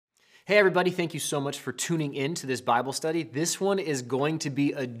Hey everybody, thank you so much for tuning in to this Bible study. This one is going to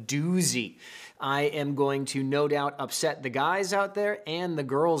be a doozy. I am going to no doubt upset the guys out there and the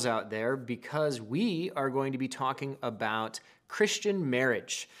girls out there because we are going to be talking about Christian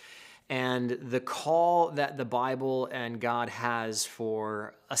marriage and the call that the Bible and God has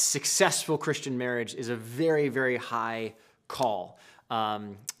for a successful Christian marriage is a very, very high call.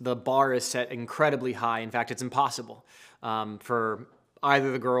 The bar is set incredibly high. In fact, it's impossible for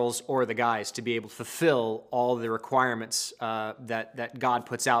either the girls or the guys to be able to fulfill all the requirements that God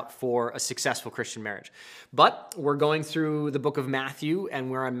puts out for a successful Christian marriage. But we're going through the book of Matthew,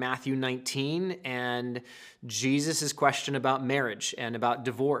 and we're on Matthew 19, and Jesus' question about marriage and about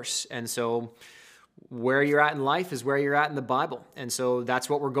divorce. And so where you're at in life is where you're at in the Bible. And so that's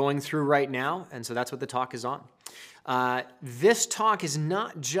what we're going through right now, and so that's what the talk is on. This talk is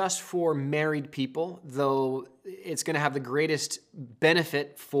not just for married people, though it's going to have the greatest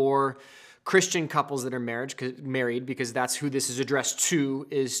benefit for Christian couples that are married, because that's who this is addressed to,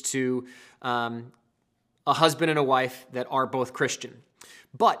 is to a husband and a wife that are both Christian.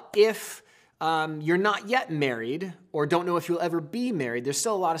 But if you're not yet married or don't know if you'll ever be married, there's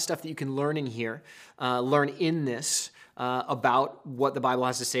still a lot of stuff that you can learn in here, learn in this, about what the Bible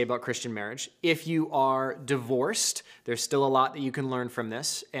has to say about Christian marriage. If you are divorced, there's still a lot that you can learn from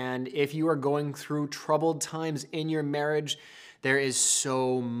this. And if you are going through troubled times in your marriage, there is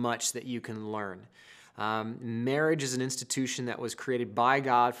so much that you can learn. Marriage is an institution that was created by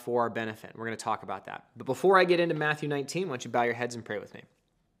God for our benefit. We're going to talk about that. But before I get into Matthew 19, why don't you bow your heads and pray with me.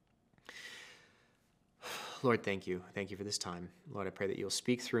 Lord, thank you. Thank you for this time. Lord, I pray that you'll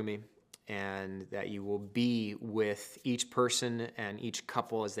speak through me, and that you will be with each person and each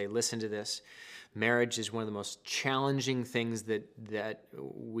couple as they listen to this. Marriage is one of the most challenging things that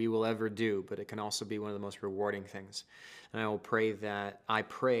we will ever do, but it can also be one of the most rewarding things. And I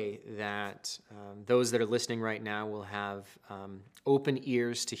pray that those that are listening right now will have open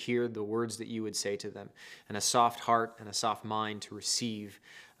ears to hear the words that you would say to them, and a soft heart and a soft mind to receive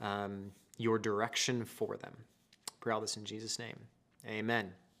your direction for them. I pray all this in Jesus' name.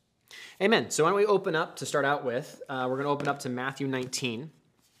 Amen. Amen. So why don't we open up to start out with? We're going to open up to Matthew 19.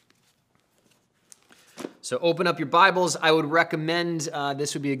 So open up your Bibles. I would recommend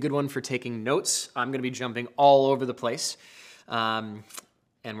this would be a good one for taking notes. I'm going to be jumping all over the place, and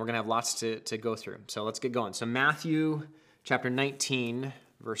we're going to have lots to go through. So let's get going. So Matthew chapter 19,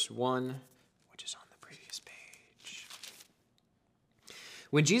 verse 1, which is on the previous page.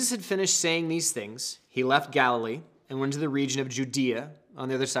 When Jesus had finished saying these things, he left Galilee and went to the region of Judea on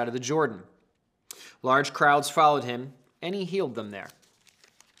the other side of the Jordan. Large crowds followed him, and he healed them there.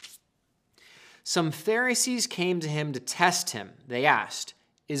 Some Pharisees came to him to test him. They asked,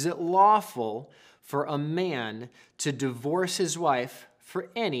 "Is it lawful for a man to divorce his wife for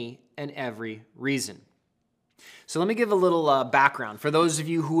any and every reason?" So let me give a little background. For those of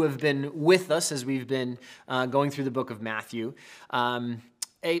you who have been with us as we've been going through the book of Matthew,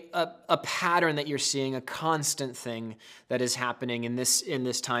 a pattern that you're seeing, a constant thing that is happening in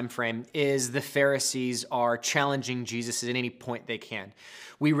this time frame, is the Pharisees are challenging Jesus at any point they can.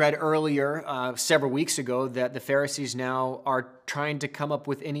 We read earlier, several weeks ago, that the Pharisees now are trying to come up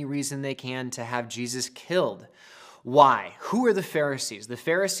with any reason they can to have Jesus killed. Why? Who are the Pharisees? The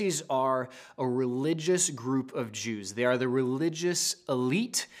Pharisees are a religious group of Jews. They are the religious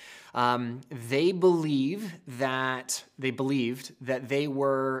elite. They believed that they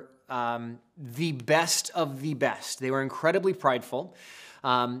were the best of the best. They were incredibly prideful.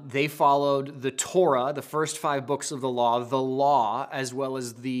 They followed the Torah, the first 5 books of the law, as well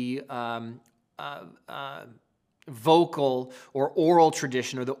as the vocal or oral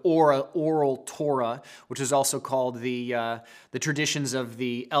tradition, or the oral Torah, which is also called the traditions of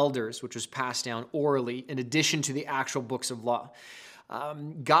the elders, which was passed down orally in addition to the actual books of law.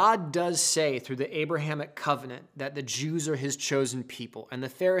 God does say through the Abrahamic covenant that the Jews are his chosen people, and the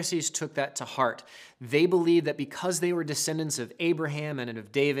Pharisees took that to heart. They believed that because they were descendants of Abraham and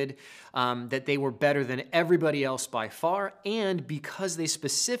of David, that they were better than everybody else by far, and because they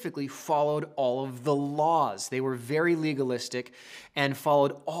specifically followed all of the laws. They were very legalistic and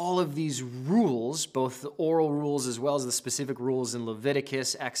followed all of these rules, both the oral rules as well as the specific rules in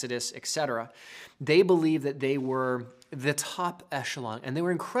Leviticus, Exodus, etc. They believed that they were the top echelon, and they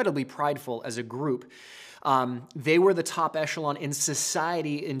were incredibly prideful as a group. They were the top echelon in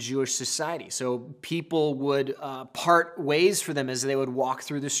society, in Jewish society. So people would part ways for them as they would walk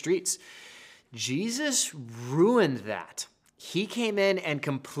through the streets. Jesus ruined that. He came in and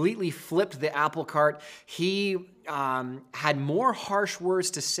completely flipped the apple cart. He had more harsh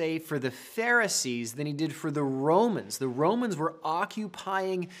words to say for the Pharisees than he did for the Romans. The Romans were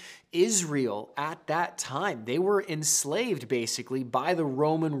occupying Israel at that time. They were enslaved, basically, by the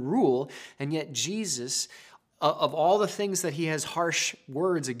Roman rule, and yet Jesus, of all the things that he has harsh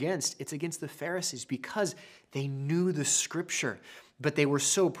words against, it's against the Pharisees because they knew the Scripture, but they were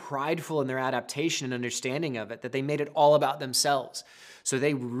so prideful in their adaptation and understanding of it that they made it all about themselves. So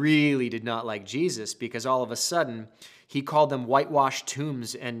they really did not like Jesus because all of a sudden he called them whitewashed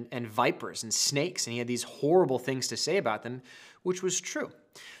tombs and vipers and snakes, and he had these horrible things to say about them, which was true.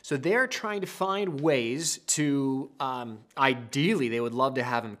 So they're trying to find ways to, ideally, they would love to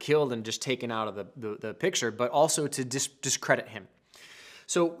have him killed and just taken out of the picture, but also to discredit him.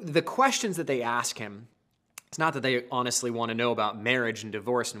 So the questions that they ask him, it's not that they honestly want to know about marriage and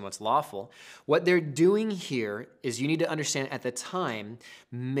divorce and what's lawful. What they're doing here is you need to understand at the time,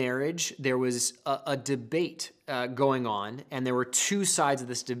 marriage, there was a debate going on, and there were two sides of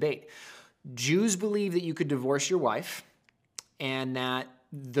this debate. Jews believed that you could divorce your wife, and that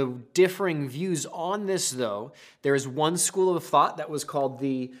the differing views on this, though, there is one school of thought that was called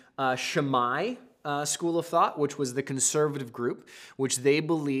the Shammai school of thought, which was the conservative group, which they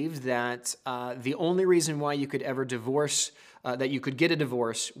believed that the only reason why you could ever divorce, that you could get a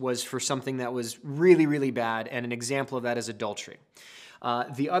divorce, was for something that was really, really bad, and an example of that is adultery.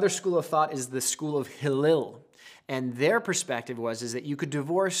 The other school of thought is the school of Hillel, and their perspective is that you could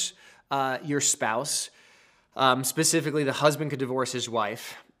divorce your spouse, specifically the husband could divorce his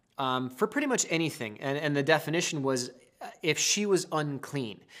wife, for pretty much anything, and the definition was if she was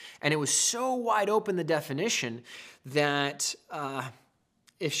unclean. And it was so wide open, the definition, that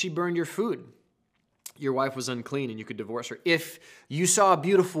if she burned your food, your wife was unclean and you could divorce her. If you saw a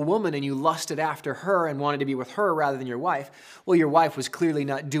beautiful woman and you lusted after her and wanted to be with her rather than your wife, well, your wife was clearly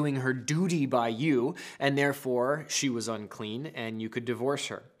not doing her duty by you, and therefore she was unclean and you could divorce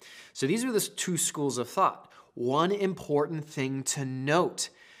her. So these are the two schools of thought. One important thing to note,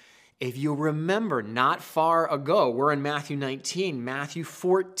 if you remember, not far ago, we're in Matthew 19, Matthew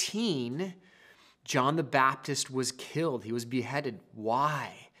 14, John the Baptist was killed. He was beheaded. Why?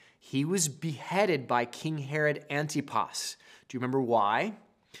 He was beheaded by King Herod Antipas. Do you remember why?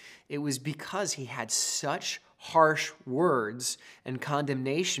 It was because he had such harsh words and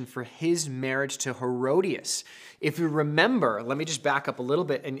condemnation for his marriage to Herodias. If you remember, let me just back up a little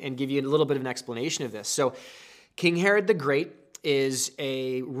bit and give you a little bit of an explanation of this. So King Herod the Great is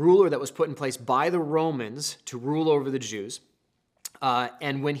a ruler that was put in place by the Romans to rule over the Jews.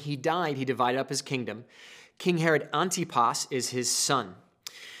 And when he died, he divided up his kingdom. King Herod Antipas is his son.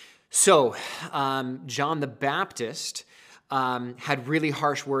 So John the Baptist had really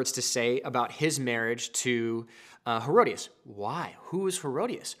harsh words to say about his marriage to Herodias. Why? Who was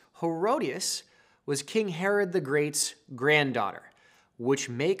Herodias? Herodias was King Herod the Great's granddaughter, which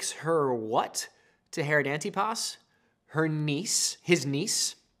makes her what to Herod Antipas? Her niece, his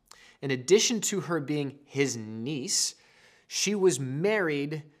niece. In addition to her being his niece, she was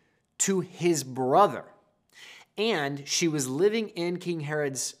married to his brother. And she was living in King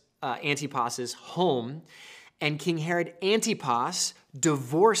Herod's Antipas's home, and King Herod Antipas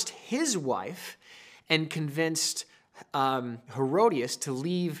divorced his wife and convinced Herodias to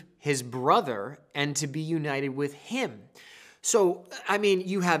leave his brother and to be united with him. So, I mean,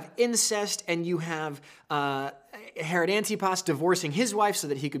 you have incest, and you have Herod Antipas divorcing his wife so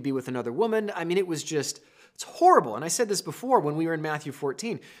that he could be with another woman. I mean, it's horrible. And I said this before when we were in Matthew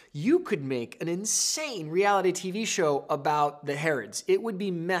 14. You could make an insane reality TV show about the Herods. It would be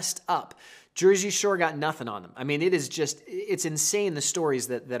messed up. Jersey Shore got nothing on them. I mean, it's insane, the stories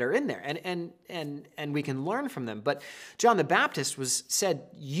that are in there, and we can learn from them. But John the Baptist said,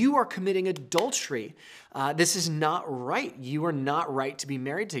 you are committing adultery. This is not right. You are not right to be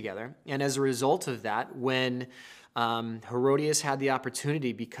married together. And as a result of that, when Herodias had the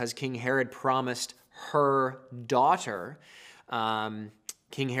opportunity, because King Herod promised her daughter,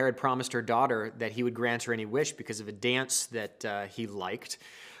 King Herod promised her daughter that he would grant her any wish because of a dance that he liked.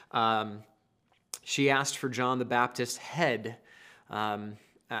 She asked for John the Baptist's head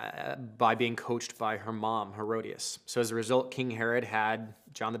by being coached by her mom, Herodias. So as a result, King Herod had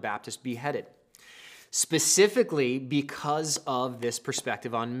John the Baptist beheaded, specifically because of this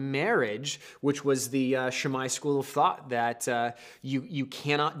perspective on marriage, which was the Shammai school of thought, that you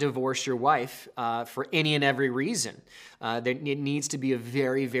cannot divorce your wife for any and every reason. It needs to be a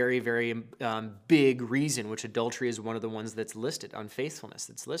very, very, very big reason, which adultery is one of the ones that's listed, unfaithfulness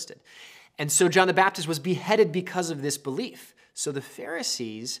that's listed. And so John the Baptist was beheaded because of this belief. So the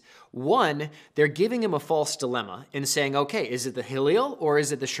Pharisees, one, they're giving him a false dilemma in saying, okay, is it the Hillel or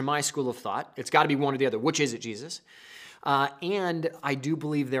is it the Shammai school of thought? It's got to be one or the other. Which is it, Jesus? And I do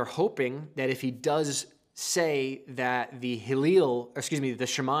believe they're hoping that if he does say that the the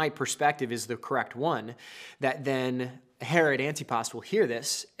Shammai perspective is the correct one, that then Herod Antipas will hear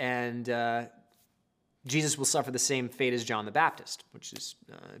this and Jesus will suffer the same fate as John the Baptist, which is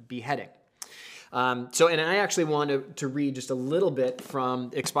beheading. And I actually want to read just a little bit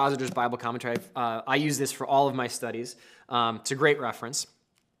from Expositor's Bible Commentary. I use this for all of my studies. It's a great reference.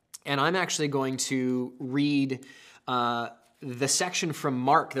 And I'm actually going to read the section from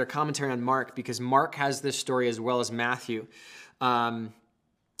Mark, their commentary on Mark, because Mark has this story as well as Matthew.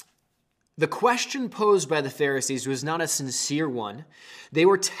 The question posed by the Pharisees was not a sincere one. They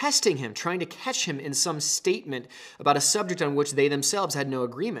were testing him, trying to catch him in some statement about a subject on which they themselves had no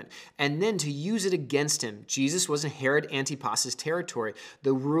agreement, and then to use it against him. Jesus was in Herod Antipas's territory,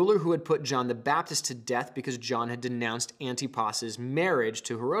 the ruler who had put John the Baptist to death because John had denounced Antipas's marriage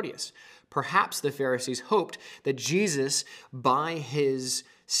to Herodias. Perhaps the Pharisees hoped that Jesus, by his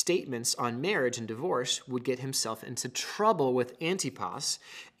statements on marriage and divorce, would get himself into trouble with Antipas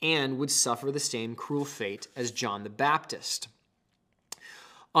and would suffer the same cruel fate as John the Baptist.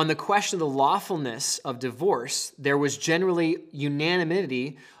 On the question of the lawfulness of divorce, there was generally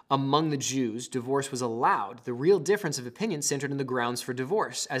unanimity among the Jews. Divorce was allowed. The real difference of opinion centered in the grounds for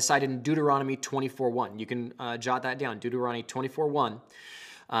divorce, as cited in Deuteronomy 24:1. You can jot that down, Deuteronomy 24:1.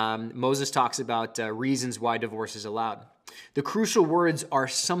 Moses talks about reasons why divorce is allowed. The crucial words are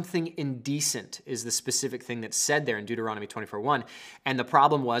something indecent is the specific thing that's said there in Deuteronomy 24:1. And the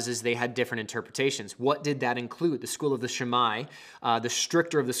problem is they had different interpretations. What did that include? The school of the Shammai, the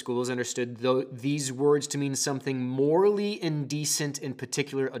stricter of the schools, understood these words to mean something morally indecent, in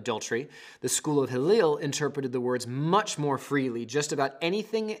particular adultery. The school of Hillel interpreted the words much more freely. Just about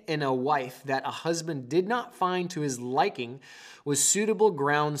anything in a wife that a husband did not find to his liking was suitable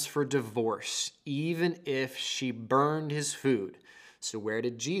grounds for divorce, even if she burned his food. So where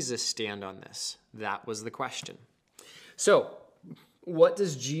did Jesus stand on this? That was the question. So what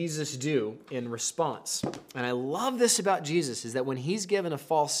does Jesus do in response? And I love this about Jesus, is that when he's given a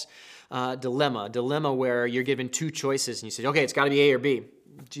false dilemma where you're given two choices and you say, okay, it's got to be A or B,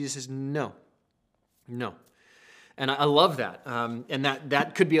 Jesus says, no. And I love that. And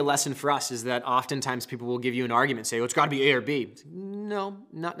that could be a lesson for us, is that oftentimes people will give you an argument and say, oh, it's got to be A or B. No,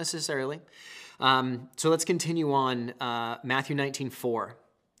 not necessarily. So let's continue on. Matthew 19:4.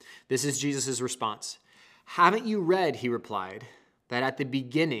 This is Jesus' response. Haven't you read, he replied, that at the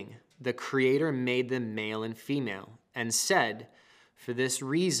beginning the Creator made them male and female and said, for this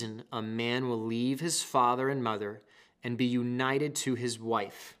reason a man will leave his father and mother and be united to his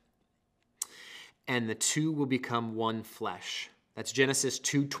wife, and the two will become one flesh. That's Genesis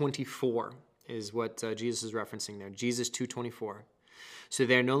 2:24 is what Jesus is referencing there. Jesus 2:24. So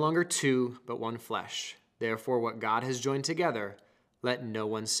they are no longer two, but one flesh. Therefore, what God has joined together, let no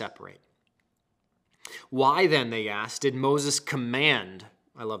one separate. Why then, they asked, did Moses command?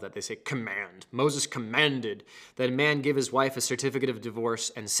 I love that they say command. Moses commanded that a man give his wife a certificate of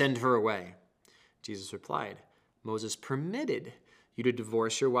divorce and send her away. Jesus replied, Moses permitted you to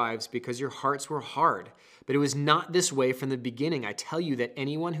divorce your wives because your hearts were hard. But it was not this way from the beginning. I tell you that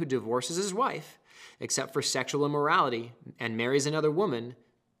anyone who divorces his wife, except for sexual immorality, and marries another woman,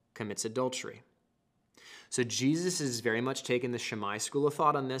 commits adultery. So Jesus is very much taking the Shammai school of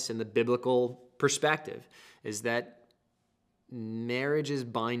thought on this, and the biblical perspective is that marriage is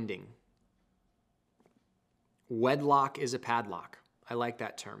binding. Wedlock is a padlock. I like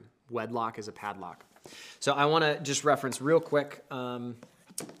that term. Wedlock is a padlock. So I want to just reference real quick,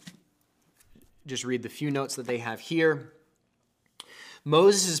 just read the few notes that they have here.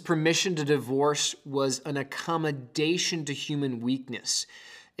 Moses' permission to divorce was an accommodation to human weakness.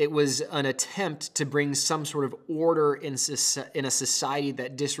 It was an attempt to bring some sort of order in a society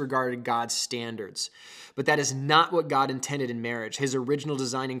that disregarded God's standards. But that is not what God intended in marriage. His original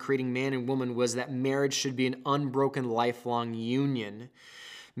design in creating man and woman was that marriage should be an unbroken, lifelong union.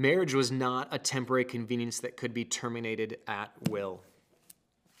 Marriage was not a temporary convenience that could be terminated at will.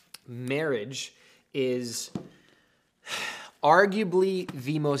 Marriage is arguably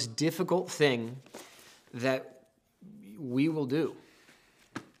the most difficult thing that we will do.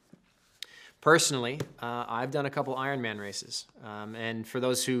 Personally, I've done a couple Ironman races. And for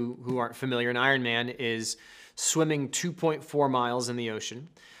those who aren't familiar, an Ironman is swimming 2.4 miles in the ocean.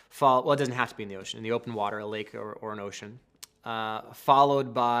 Well, it doesn't have to be in the ocean, in the open water, a lake or an ocean.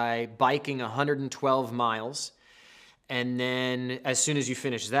 Followed by biking 112 miles. And then as soon as you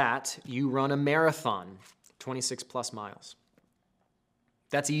finish that, you run a marathon, 26 plus miles.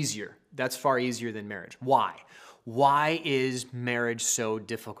 That's easier. That's far easier than marriage. Why? Why is marriage so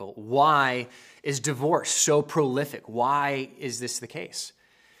difficult? Why is divorce so prolific? Why is this the case?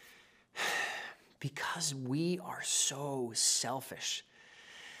 Because we are so selfish.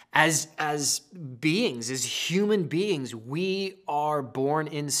 As beings, as human beings, we are born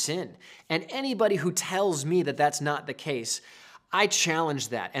in sin. And anybody who tells me that that's not the case, I challenge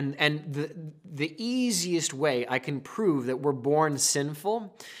that. And the easiest way I can prove that we're born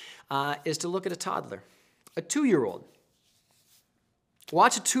sinful is to look at a toddler, a 2-year-old.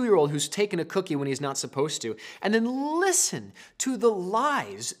 Watch a 2-year-old who's taken a cookie when he's not supposed to, and then listen to the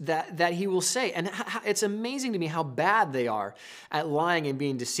lies that he will say. And it's amazing to me how bad they are at lying and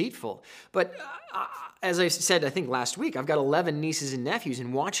being deceitful. But as I said, I think last week, I've got 11 nieces and nephews,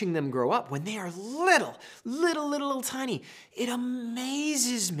 and watching them grow up when they are little tiny, it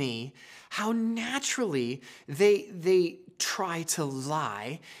amazes me how naturally they try to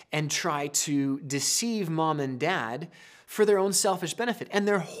lie and try to deceive mom and dad for their own selfish benefit. And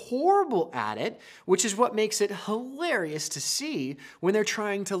they're horrible at it, which is what makes it hilarious to see when they're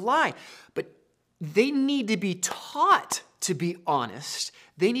trying to lie. But they need to be taught to be honest.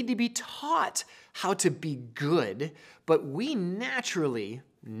 They need to be taught how to be good. But we naturally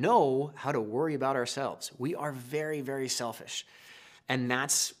know how to worry about ourselves. We are very, very selfish. And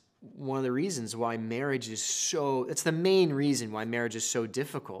that's one of the reasons why marriage is it's the main reason why marriage is so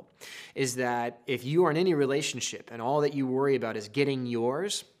difficult, is that if you are in any relationship and all that you worry about is getting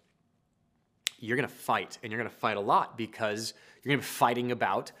yours, you're going to fight, and you're going to fight a lot because you're going to be fighting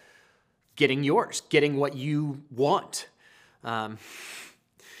about getting yours, getting what you want.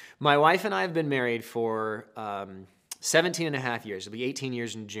 My wife and I have been married for 17 and a half years. It'll be 18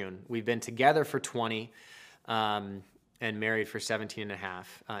 years in June. We've been together for 20. And married for 17 and a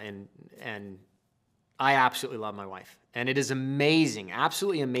half. And I absolutely love my wife. And it is amazing,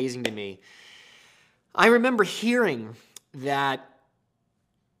 absolutely amazing to me. I remember hearing that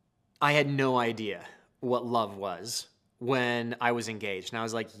I had no idea what love was when I was engaged. And I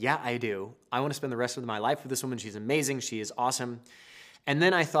was like, yeah, I do. I want to spend the rest of my life with this woman. She's amazing. She is awesome. And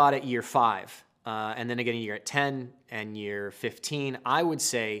then I thought at year 5, and then again a year at 10 and year 15, I would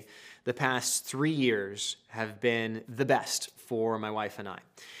say the past 3 years have been the best for my wife and I.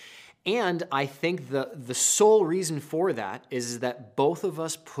 And I think the sole reason for that is that both of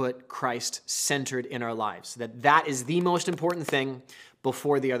us put Christ centered in our lives, that is the most important thing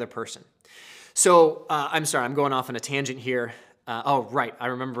before the other person. So I'm sorry, I'm going off on a tangent here. I'm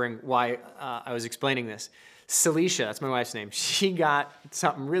remembering why I was explaining this. Celicia, that's my wife's name, she got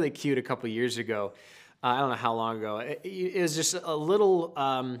something really cute a couple years ago. I don't know how long ago. It was just a little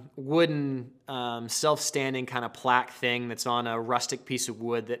wooden, self-standing kind of plaque thing that's on a rustic piece of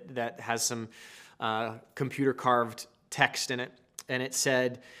wood that has some computer-carved text in it. And it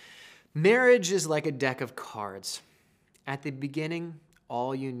said, "Marriage is like a deck of cards. At the beginning,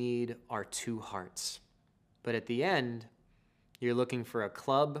 all you need are 2 hearts. But at the end, you're looking for a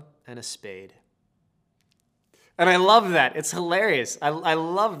club and a spade." And I love that. It's hilarious. I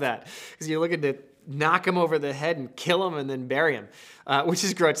love that because you're looking to knock him over the head and kill him and then bury him, which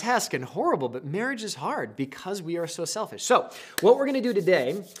is grotesque and horrible, but marriage is hard because we are so selfish. So what we're going to do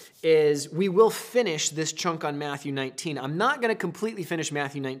today is we will finish this chunk on Matthew 19. I'm not going to completely finish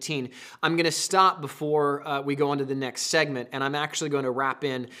Matthew 19. I'm going to stop before we go on to the next segment, and I'm actually going to wrap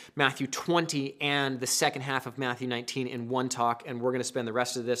in Matthew 20 and the second half of Matthew 19 in one talk, and we're going to spend the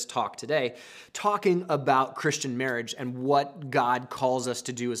rest of this talk today talking about Christian marriage and what God calls us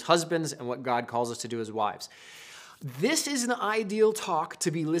to do as husbands and what God calls us to do as wives. This is an ideal talk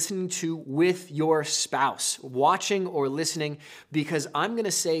to be listening to with your spouse, watching or listening, because I'm going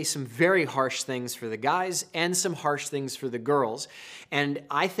to say some very harsh things for the guys and some harsh things for the girls. And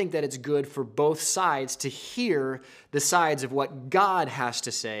I think that it's good for both sides to hear the sides of what God has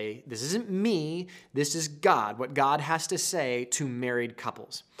to say. This isn't me, this is God, what God has to say to married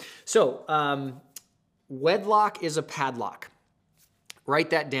couples. So, wedlock is a padlock. Write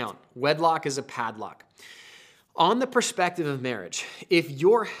that down. Wedlock is a padlock. On the perspective of marriage, if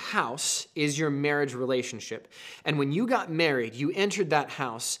your house is your marriage relationship, and when you got married, you entered that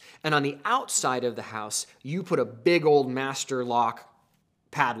house, and on the outside of the house, you put a big old master lock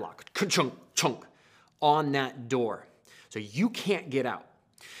padlock, chunk, chunk, on that door. So you can't get out.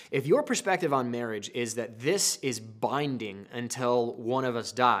 If your perspective on marriage is that this is binding until one of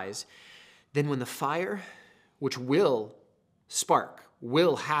us dies, then when the fire, which will spark,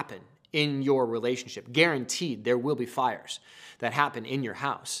 will happen in your relationship, guaranteed there will be fires that happen in your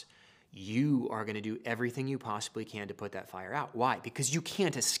house, you are going to do everything you possibly can to put that fire out. Why? Because you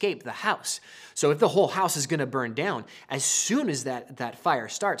can't escape the house. So if the whole house is going to burn down, as soon as that fire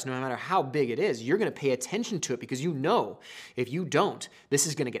starts, no matter how big it is, you're going to pay attention to it because you know if you don't, this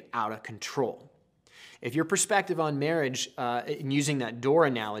is going to get out of control. If your perspective on marriage, in using that door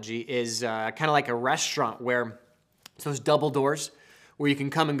analogy, is kind of like a restaurant where it's those double doors where you can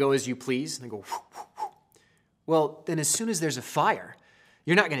come and go as you please, and they go, whoo, whoo, whoo. Well, then as soon as there's a fire,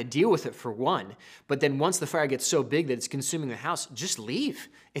 you're not going to deal with it for one, but then once the fire gets so big that it's consuming the house, just leave.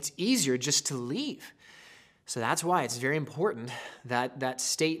 It's easier just to leave. So that's why it's very important that that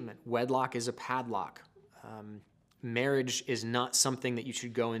statement, wedlock is a padlock. Marriage is not something that you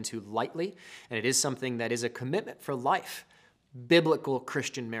should go into lightly, and it is something that is a commitment for life, biblical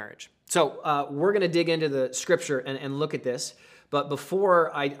Christian marriage. So we're going to dig into the scripture and look at this. But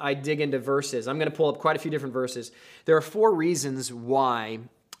before I dig into verses, I'm going to pull up quite a few different verses. There are 4 reasons why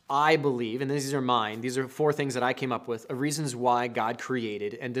I believe, and these are mine, these are 4 things that I came up with, of reasons why God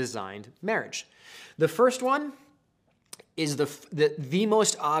created and designed marriage. The first one is the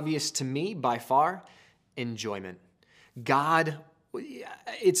most obvious to me by far, enjoyment. God,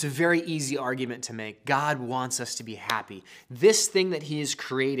 it's a very easy argument to make. God wants us to be happy. This thing that he has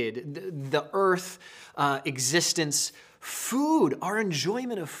created, the earth, existence, food, our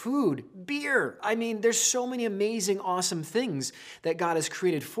enjoyment of food, beer. I mean, there's so many amazing, awesome things that God has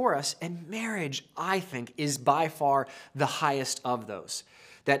created for us, and marriage, I think, is by far the highest of those.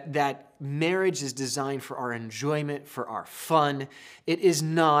 That marriage is designed for our enjoyment, for our fun. It is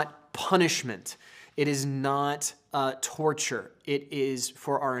not punishment. It is not torture. It is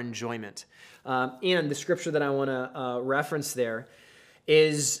for our enjoyment. And the scripture that I want to reference there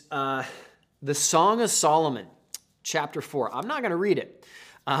is the Song of Solomon, chapter 4. I'm not going to read it.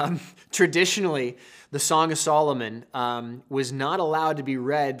 Traditionally, the Song of Solomon was not allowed to be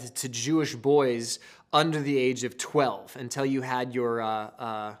read to Jewish boys under the age of 12 until you had your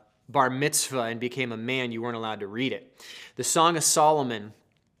bar mitzvah and became a man. You weren't allowed to read it. The Song of Solomon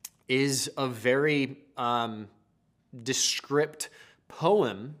is a very descript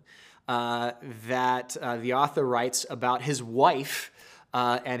poem that the author writes about his wife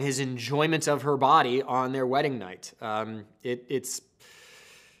and his enjoyment of her body on their wedding night. It's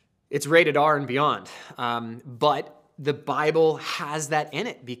rated R and beyond, but the Bible has that in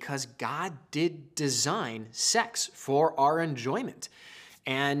it because God did design sex for our enjoyment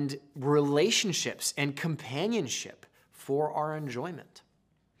and relationships and companionship for our enjoyment.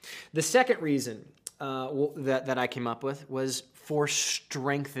 The second reason that I came up with was for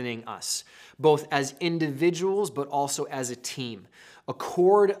strengthening us, both as individuals but also as a team. A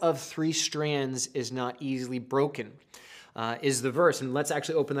cord of 3 strands is not easily broken, is the verse. And let's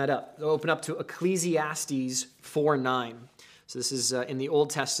actually open that up. Open up to Ecclesiastes 4:9. So this is in the Old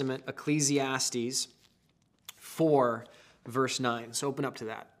Testament, Ecclesiastes 4, verse 9. So open up to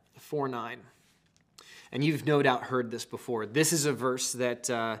that, 4:9. And you've no doubt heard this before. This is a verse that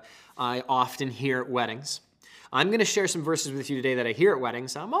I often hear at weddings. I'm going to share some verses with you today that I hear at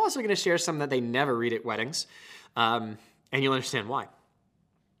weddings. I'm also going to share some that they never read at weddings, and you'll understand why.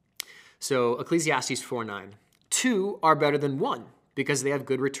 So Ecclesiastes 4:9. 2 are better than 1 because they have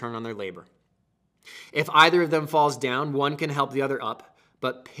good return on their labor. If either of them falls down, one can help the other up,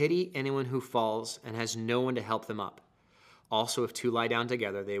 but pity anyone who falls and has no one to help them up. Also, if 2 lie down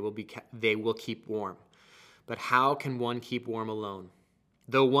together, they will keep warm. But how can one keep warm alone?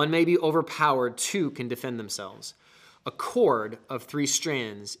 Though one may be overpowered, 2 can defend themselves. A cord of 3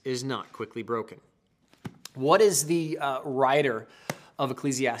 strands is not quickly broken. What is the writer of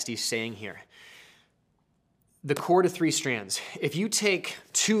Ecclesiastes saying here? The cord of 3 strands. If you take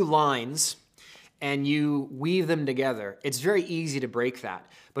 2 lines and you weave them together, it's very easy to break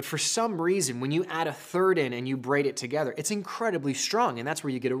that. But for some reason, when you add a third in and you braid it together, it's incredibly strong, and that's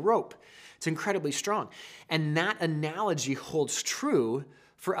where you get a rope. It's incredibly strong. And that analogy holds true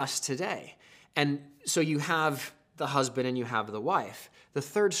for us today. And so you have the husband and you have the wife. The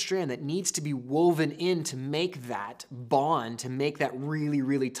third strand that needs to be woven in to make that bond, to make that really,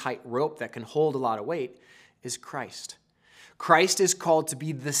 really tight rope that can hold a lot of weight, is Christ. Christ is called to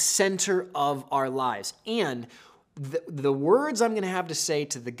be the center of our lives. And the words I'm going to have to say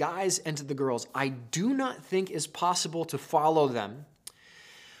to the guys and to the girls, I do not think is possible to follow them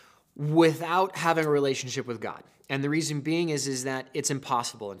without having a relationship with God. And the reason being is that it's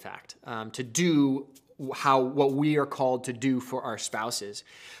impossible, in fact, to do what we are called to do for our spouses.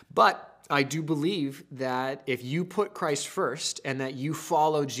 But I do believe that if you put Christ first and that you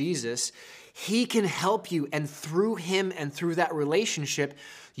follow Jesus, He can help you, and through him and through that relationship,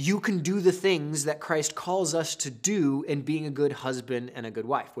 you can do the things that Christ calls us to do in being a good husband and a good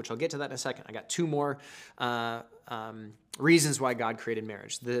wife, which I'll get to that in a second. I got two more reasons why God created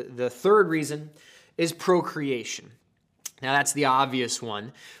marriage. The third reason is procreation. Now, that's the obvious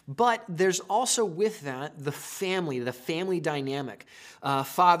one, but there's also with that the family dynamic.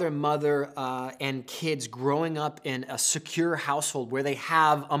 Father, mother, and kids growing up in a secure household where they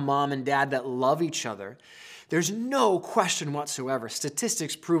have a mom and dad that love each other. There's no question whatsoever,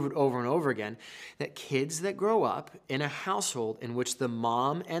 statistics prove it over and over again, that kids that grow up in a household in which the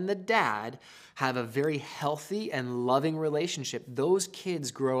mom and the dad have a very healthy and loving relationship, those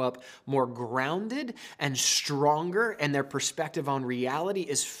kids grow up more grounded and stronger, and their perspective on reality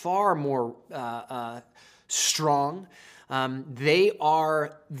is far more strong. They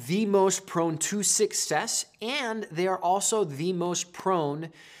are the most prone to success, and they are also the most prone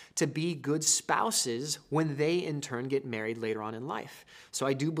to be good spouses when they in turn get married later on in life. So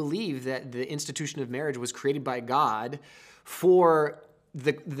I do believe that the institution of marriage was created by God for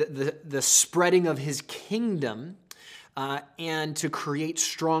the spreading of his kingdom and to create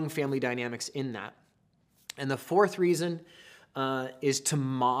strong family dynamics in that. And the fourth reason is to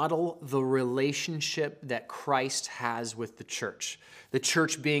model the relationship that Christ has with the church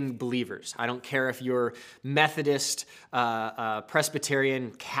being believers. I don't care if you're Methodist,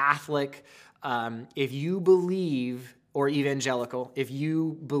 Presbyterian, Catholic, if you believe, or evangelical, if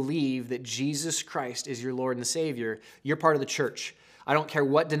you believe that Jesus Christ is your Lord and Savior, you're part of the church. I don't care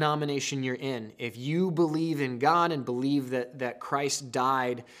what denomination you're in. If you believe in God and believe that Christ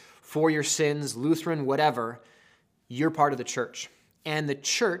died for your sins, Lutheran, whatever, you're part of the church. And the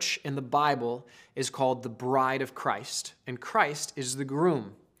church in the Bible is called the bride of Christ, and Christ is the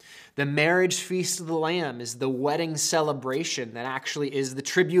groom. The marriage feast of the Lamb is the wedding celebration that actually is the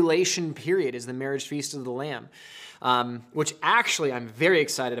tribulation period, is the marriage feast of the Lamb, which actually I'm very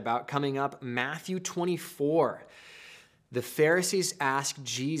excited about coming up, Matthew 24. The Pharisees ask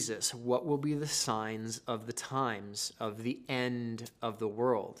Jesus, what will be the signs of the times of the end of the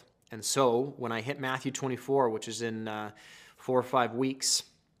world? And so when I hit Matthew 24, which is in 4 or 5 weeks,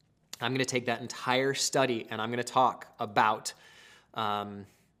 I'm going to take that entire study and I'm going to talk about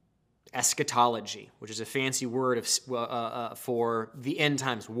eschatology, which is a fancy word for the end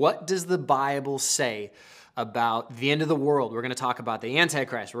times. What does the Bible say about the end of the world? We're going to talk about the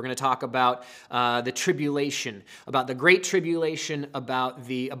Antichrist. We're going to talk about the tribulation, about the Great Tribulation, about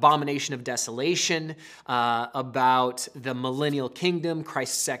the abomination of desolation, about the millennial kingdom,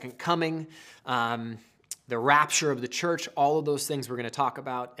 Christ's second coming, the rapture of the church, all of those things we're going to talk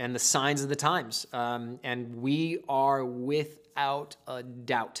about, and the signs of the times. And we are without a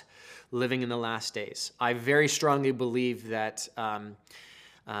doubt living in the last days. I very strongly believe that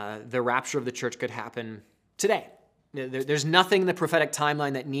the rapture of the church could happen today. There's nothing in the prophetic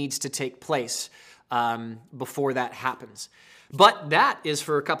timeline that needs to take place before that happens. But that is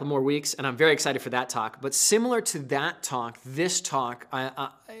for a couple more weeks, and I'm very excited for that talk. But similar to that talk, this talk,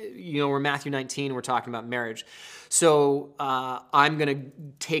 we're Matthew 19, we're talking about marriage. So I'm going to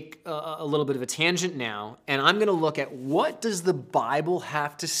take a little bit of a tangent now, and I'm going to look at what does the Bible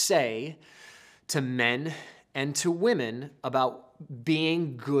have to say to men and to women about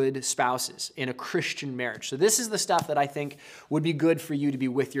being good spouses in a Christian marriage. So this is the stuff that I think would be good for you to be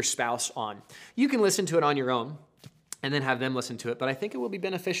with your spouse on. You can listen to it on your own and then have them listen to it, but I think it will be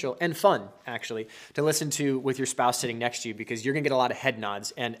beneficial and fun, actually, to listen to with your spouse sitting next to you, because you're going to get a lot of head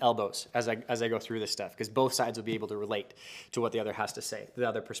nods and elbows as I go through this stuff, because both sides will be able to relate to what the other has to say, the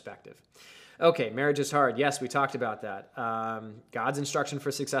other perspective. Okay, marriage is hard. Yes, we talked about that. God's instruction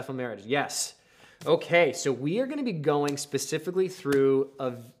for successful marriage. Yes. Okay, so we are going to be going specifically through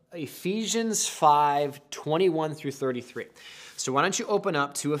Ephesians 5:21 through 33. So why don't you open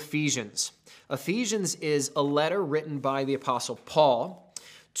up to Ephesians? Ephesians is a letter written by the Apostle Paul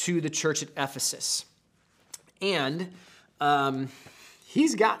to the church at Ephesus. And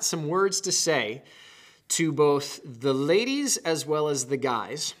he's got some words to say to both the ladies as well as the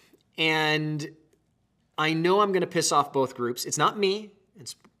guys. And I know I'm going to piss off both groups. It's not me.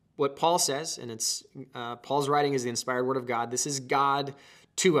 It's what Paul says, and it's Paul's writing is the inspired word of God. This is God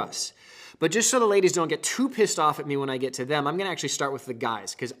to us. But just so the ladies don't get too pissed off at me when I get to them, I'm going to actually start with the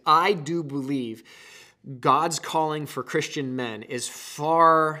guys, because I do believe God's calling for Christian men is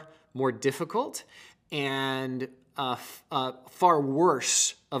far more difficult and far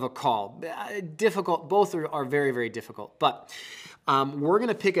worse of a call. Difficult, both are very, very difficult. But we're going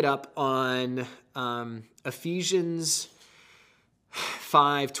to pick it up on Ephesians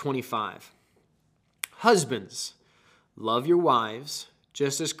 5:25. Husbands, love your wives,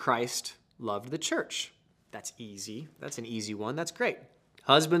 just as Christ loved the church. That's easy. That's an easy one. That's great.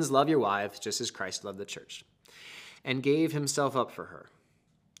 Husbands, love your wives just as Christ loved the church and gave himself up for her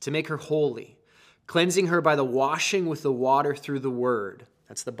to make her holy, cleansing her by the washing with the water through the word.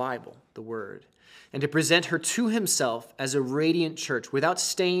 That's the Bible, the word. And to present her to himself as a radiant church without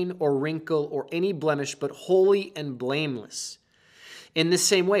stain or wrinkle or any blemish, but holy and blameless. In the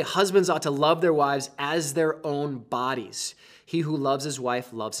same way, husbands ought to love their wives as their own bodies. He who loves his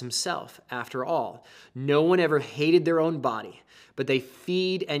wife loves himself. After all, no one ever hated their own body, but they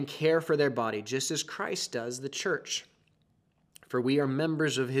feed and care for their body, just as Christ does the church. For we are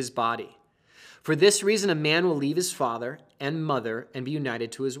members of his body. For this reason, a man will leave his father and mother and be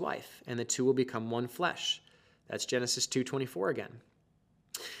united to his wife, and the two will become one flesh. That's Genesis 2:24 again.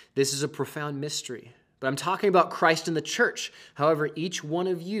 This is a profound mystery, but I'm talking about Christ and the church. However, each one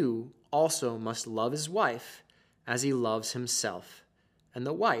of you also must love his wife as he loves himself, and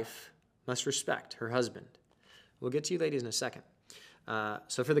the wife must respect her husband. We'll get to you ladies in a second.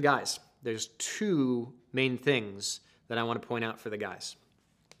 So for the guys, there's two main things that I want to point out for the guys.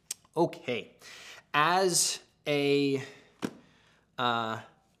 Okay, as a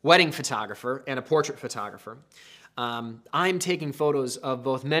wedding photographer and a portrait photographer, I'm taking photos of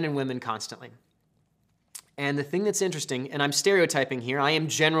both men and women constantly. And the thing that's interesting, and I'm stereotyping here, I am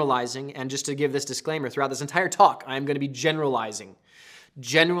generalizing, and just to give this disclaimer, throughout this entire talk, I am going to be generalizing.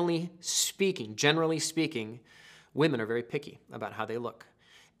 Generally speaking, women are very picky about how they look.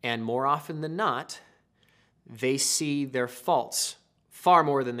 And more often than not, they see their faults far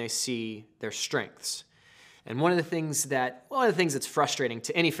more than they see their strengths. And one of the things that's frustrating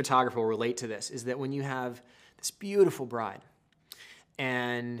to any photographer will relate to this is that when you have this beautiful bride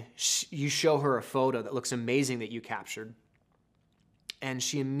and you show her a photo that looks amazing that you captured, and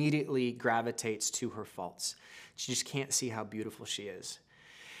she immediately gravitates to her faults. She just can't see how beautiful she is.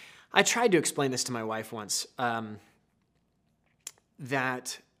 I tried to explain this to my wife once,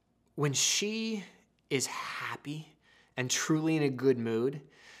 that when she is happy and truly in a good mood,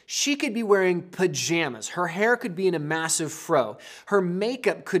 she could be wearing pajamas. Her hair could be in a massive fro. Her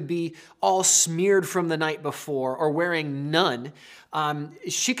makeup could be all smeared from the night before or wearing none.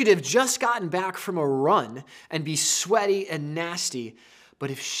 She could have just gotten back from a run and be sweaty and nasty. But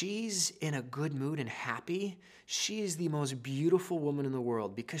if she's in a good mood and happy, she is the most beautiful woman in the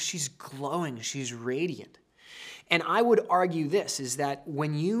world because she's glowing, she's radiant. And I would argue this, is that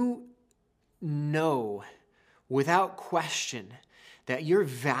when you know without question that your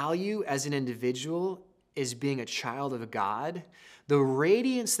value as an individual is being a child of God, the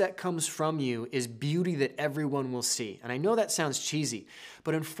radiance that comes from you is beauty that everyone will see. And I know that sounds cheesy,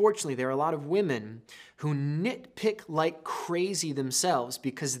 but unfortunately there are a lot of women who nitpick like crazy themselves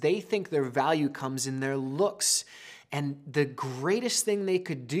because they think their value comes in their looks. And the greatest thing they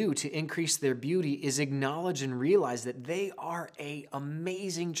could do to increase their beauty is acknowledge and realize that they are an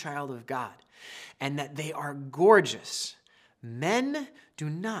amazing child of God and that they are gorgeous. Men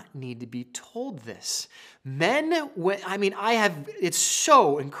do not need to be told this. It's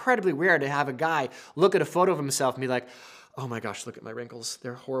so incredibly rare to have a guy look at a photo of himself and be like, oh my gosh, look at my wrinkles.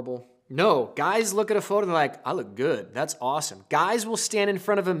 They're horrible. No, guys look at a photo and they're like, I look good. That's awesome. Guys will stand in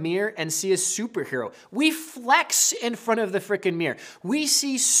front of a mirror and see a superhero. We flex in front of the freaking mirror. We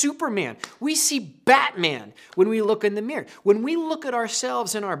see Superman. We see Batman when we look in the mirror. When we look at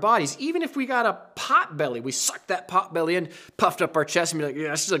ourselves and our bodies, even if we got a pot belly, we suck that pot belly in, puffed up our chest and be like,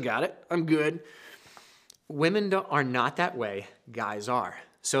 yeah, I still got it. I'm good. Women are not that way. Guys are.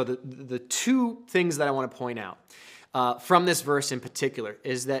 So the two things that I want to point out from this verse in particular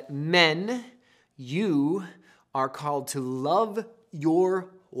is that men, you are called to love your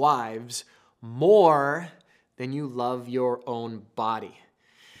wives more than you love your own body.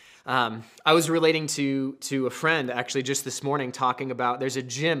 I was relating to a friend actually just this morning talking about there's a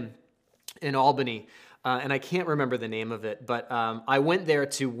gym in Albany, and I can't remember the name of it, but I went there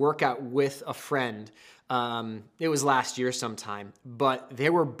to work out with a friend. It was last year sometime, but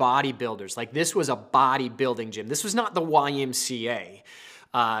there were bodybuilders. Like this was a bodybuilding gym. This was not the YMCA.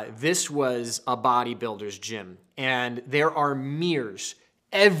 This was a bodybuilder's gym. And there are mirrors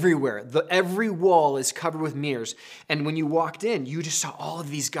everywhere. Every wall is covered with mirrors. And when you walked in, you just saw all of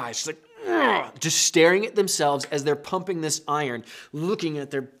these guys just staring at themselves as they're pumping this iron, looking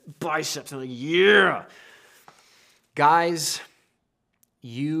at their biceps and like, yeah. Guys,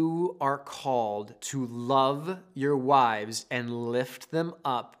 you are called to love your wives and lift them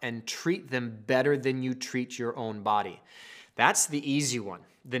up and treat them better than you treat your own body. That's the easy one.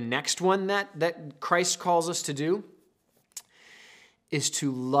 The next one that Christ calls us to do is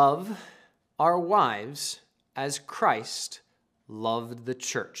to love our wives as Christ loved the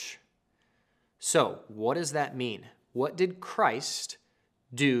church. So, what does that mean? What did Christ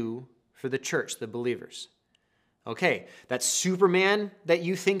do for the church, the believers? Okay, that Superman that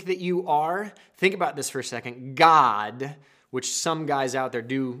you think that you are, think about this for a second. God, which some guys out there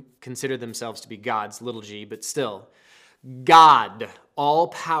do consider themselves to be gods, little g, but still. God,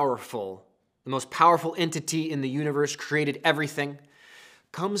 all-powerful, the most powerful entity in the universe, created everything,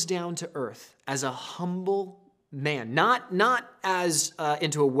 comes down to earth as a humble man, not as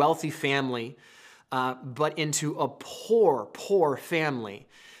into a wealthy family, but into a poor family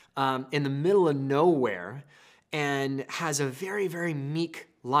in the middle of nowhere, and has a very, very meek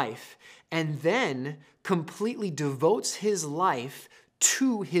life, and then completely devotes his life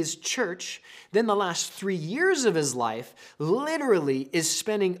to his church. Then the last 3 years of his life literally is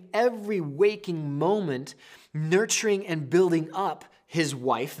spending every waking moment nurturing and building up his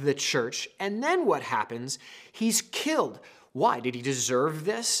wife, the church. And then what happens? He's killed. Why? Did he deserve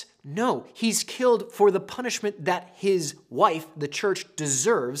this? No, he's killed for the punishment that his wife, the church,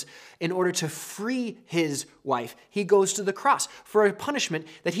 deserves in order to free his wife. He goes to the cross for a punishment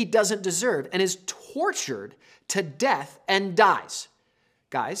that he doesn't deserve and is tortured to death and dies.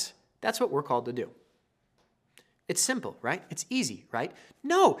 Guys, that's what we're called to do. It's simple, right? It's easy, right?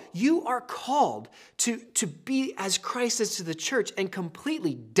 No, you are called to be as Christ is to the church and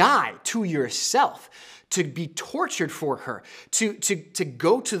completely die to yourself, to be tortured for her, to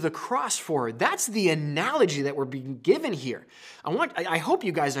go to the cross for her. That's the analogy that we're being given here. I hope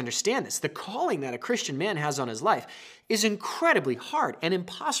you guys understand this. The calling that a Christian man has on his life is incredibly hard and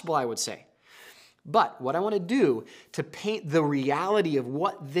impossible, I would say. But what I want to do to paint the reality of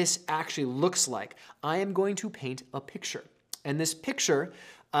what this actually looks like, I am going to paint a picture. And this picture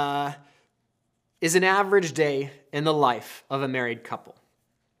is an average day in the life of a married couple.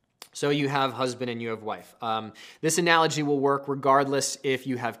 So you have husband and you have wife. This analogy will work regardless if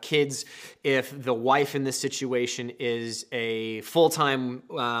you have kids, if the wife in this situation is a full-time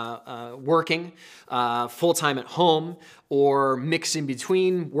working, full-time at home, or mixed in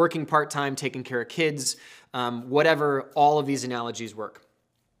between, working part-time, taking care of kids, whatever, all of these analogies work.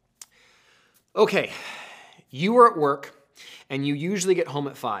 Okay, you are at work, and you usually get home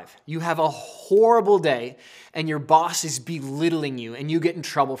at 5. You have a horrible day, and your boss is belittling you, and you get in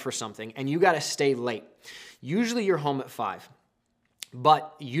trouble for something, and you got to stay late. Usually you're home at 5,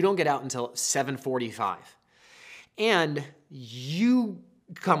 but you don't get out until 7:45. And you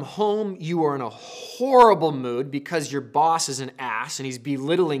come home, you are in a horrible mood because your boss is an ass, and he's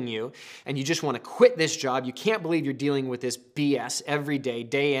belittling you, and you just want to quit this job. You can't believe you're dealing with this BS every day,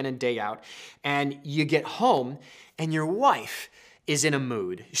 day in and day out. And you get home, and your wife is in a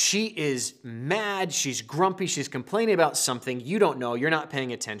mood. She is mad, she's grumpy, she's complaining about something. You don't know, you're not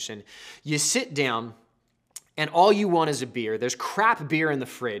paying attention. You sit down, and all you want is a beer. There's crap beer in the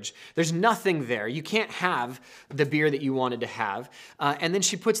fridge. There's nothing there. You can't have the beer that you wanted to have. And then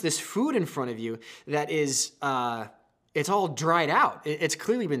she puts this food in front of you that is... it's all dried out. It's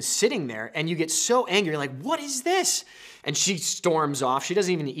clearly been sitting there, and you get so angry, like, what is this? And she storms off. She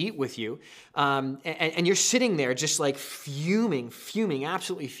doesn't even eat with you. And you're sitting there just like fuming,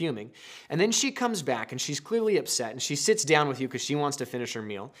 absolutely fuming. And then she comes back, and she's clearly upset, and she sits down with you because she wants to finish her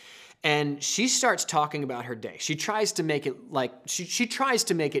meal. And she starts talking about her day. She tries to make it like, she tries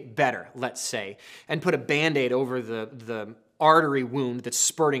to make it better, let's say, and put a Band-Aid over the artery wound that's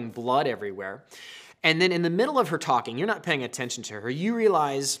spurting blood everywhere. And then in the middle of her talking, you're not paying attention to her, you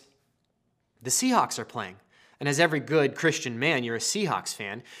realize the Seahawks are playing. And as every good Christian man, you're a Seahawks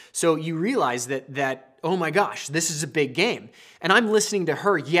fan. So you realize that oh my gosh, this is a big game. And I'm listening to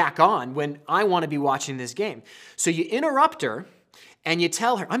her yak on when I want to be watching this game. So you interrupt her and you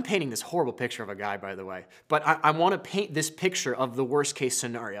tell her, I'm painting this horrible picture of a guy, by the way, but I want to paint this picture of the worst case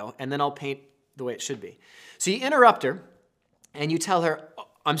scenario, and then I'll paint the way it should be. So you interrupt her and you tell her,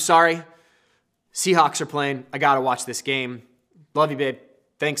 I'm sorry, Seahawks are playing. I got to watch this game. Love you, babe.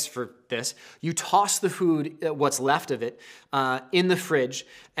 Thanks for this. You toss the food, what's left of it, in the fridge,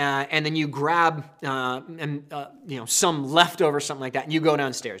 and then you grab some leftover, something like that, and you go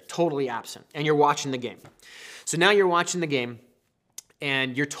downstairs, totally absent, and you're watching the game. So now you're watching the game,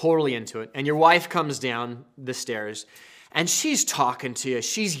 and you're totally into it, and your wife comes down the stairs, and she's talking to you.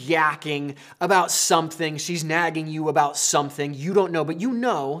 She's yakking about something. She's nagging you about something. You don't know, but you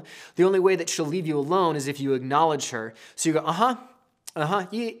know the only way that she'll leave you alone is if you acknowledge her. So you go,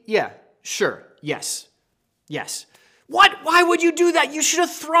 yeah, sure, yes. What? Why would you do that? You should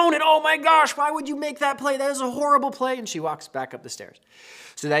have thrown it. Oh my gosh, why would you make that play? That is a horrible play. And she walks back up the stairs.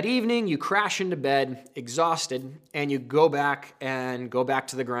 So that evening, you crash into bed, exhausted, and you go back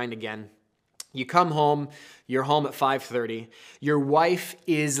to the grind again. You come home, you're home at 5:30. Your wife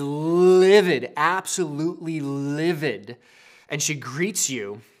is livid, absolutely livid. And she greets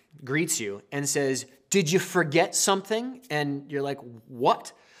you and says, "Did you forget something?" And you're like,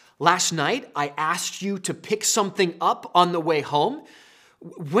 "What? Last night I asked you to pick something up on the way home?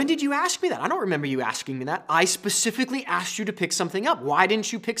 When did you ask me that? I don't remember you asking me that. I specifically asked you to pick something up. Why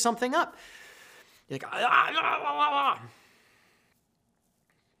didn't you pick something up?" You're like,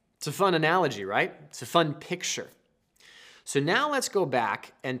 It's a fun analogy, right? It's a fun picture. So now let's go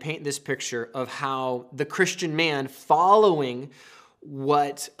back and paint this picture of how the Christian man following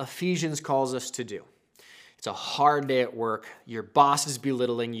what Ephesians calls us to do. It's a hard day at work. Your boss is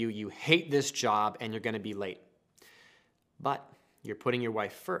belittling you. You hate this job and you're going to be late. But you're putting your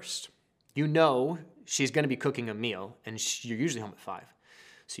wife first. You know she's going to be cooking a meal and you're usually home at 5.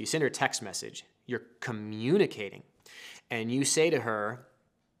 So you send her a text message. You're communicating. And you say to her,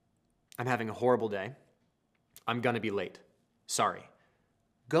 "I'm having a horrible day. I'm going to be late. Sorry.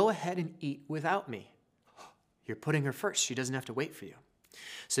 Go ahead and eat without me." You're putting her first. She doesn't have to wait for you.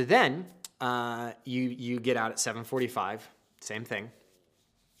 So then you get out at 7:45. Same thing.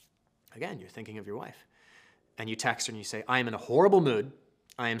 Again, you're thinking of your wife. And you text her and you say, "I am in a horrible mood.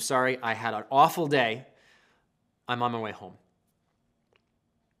 I am sorry. I had an awful day. I'm on my way home."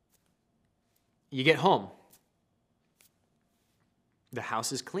 You get home. The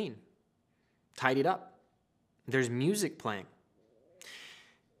house is clean, tidied up. There's music playing.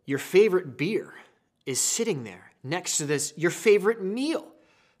 Your favorite beer is sitting there next to your favorite meal.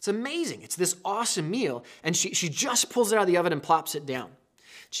 It's amazing. It's this awesome meal. And she just pulls it out of the oven and plops it down.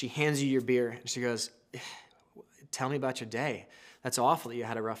 She hands you your beer and she goes, "Tell me about your day. That's awful that you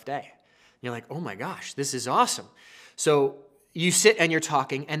had a rough day." And you're like, "Oh my gosh, this is awesome." So you sit and you're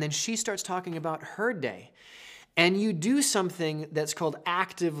talking, and then she starts talking about her day. And you do something that's called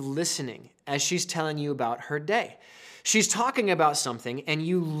active listening as she's telling you about her day. She's talking about something, and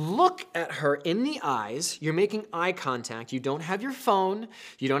you look at her in the eyes. You're making eye contact. You don't have your phone.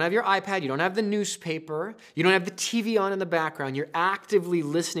 You don't have your iPad. You don't have the newspaper. You don't have the TV on in the background. You're actively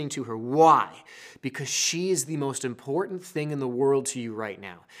listening to her. Why? Because she is the most important thing in the world to you right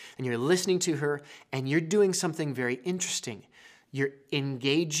now. And you're listening to her, and you're doing something very interesting. You're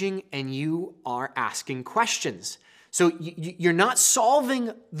engaging, and you are asking questions. So you're not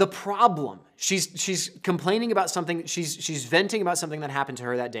solving the problem. She's complaining about something. She's venting about something that happened to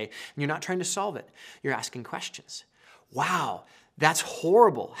her that day. And you're not trying to solve it. You're asking questions. "Wow, that's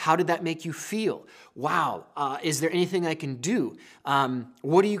horrible. How did that make you feel? Wow, is there anything I can do?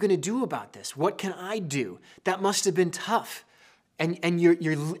 What are you going to do about this? What can I do? That must have been tough." And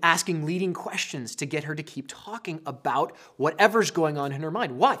you're asking leading questions to get her to keep talking about whatever's going on in her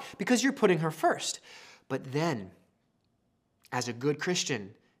mind. Why? Because you're putting her first. But then, as a good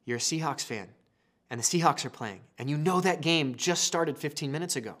Christian, you're a Seahawks fan, and the Seahawks are playing, and you know that game just started 15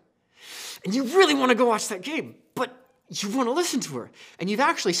 minutes ago. And you really want to go watch that game, but you want to listen to her. And you've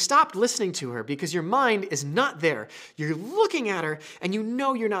actually stopped listening to her because your mind is not there. You're looking at her, and you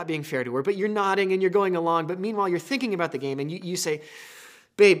know you're not being fair to her, but you're nodding and you're going along. But meanwhile, you're thinking about the game, and you say,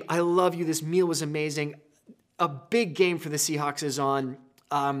 "Babe, I love you. This meal was amazing. A big game for the Seahawks is on,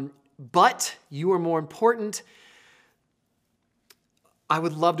 but you are more important. I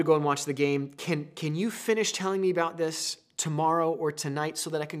would love to go and watch the game. Can you finish telling me about this tomorrow or tonight so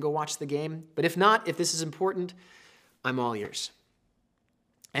that I can go watch the game? But if not, if this is important, I'm all ears."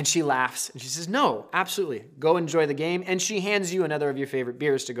 And she laughs and she says, "No, absolutely. Go enjoy the game." And she hands you another of your favorite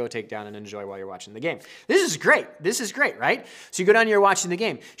beers to go take down and enjoy while you're watching the game. This is great. This is great, right? So you go down, you're watching the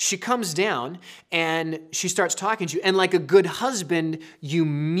game. She comes down and she starts talking to you. And like a good husband, you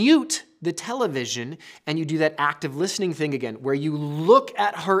mute the television and you do that active listening thing again, where you look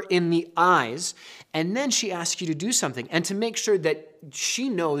at her in the eyes and then she asks you to do something. And to make sure that she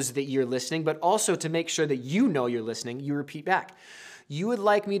knows that you're listening, but also to make sure that you know you're listening, you repeat back, "You would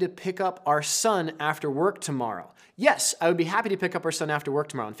like me to pick up our son after work tomorrow?" "Yes, I would be happy to pick up our son after work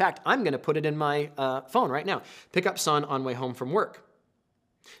tomorrow. In fact, I'm going to put it in my phone right now. Pick up son on way home from work."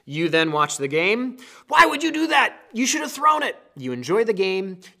 You then watch the game. "Why would you do that? You should have thrown it." You enjoy the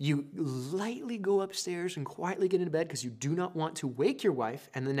game. You lightly go upstairs and quietly get into bed because you do not want to wake your wife.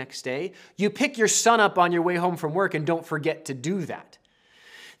 And the next day, you pick your son up on your way home from work, and don't forget to do that.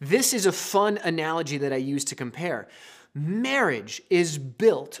 This is a fun analogy that I use to compare. Marriage is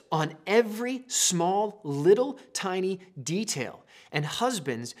built on every small, little, tiny detail. And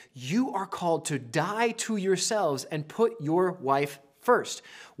husbands, you are called to die to yourselves and put your wife first.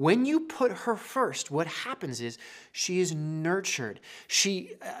 When you put her first, what happens is she is nurtured.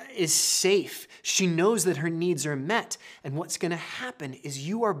 She is safe. She knows that her needs are met. And what's going to happen is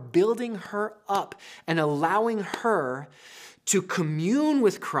you are building her up and allowing her to commune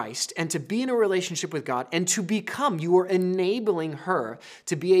with Christ and to be in a relationship with God and to become, you are enabling her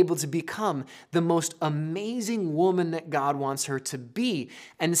to be able to become the most amazing woman that God wants her to be.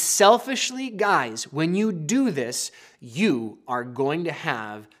 And selfishly, guys, when you do this, you are going to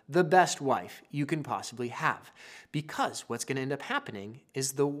have the best wife you can possibly have. Because what's going to end up happening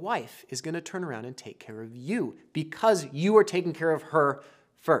is the wife is going to turn around and take care of you because you are taking care of her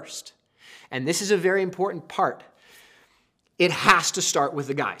first. And this is a very important part. It has to start with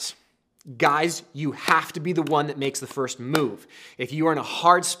the guys. Guys, you have to be the one that makes the first move. If you are in a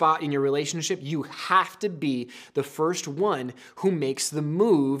hard spot in your relationship, you have to be the first one who makes the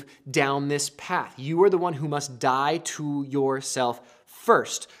move down this path. You are the one who must die to yourself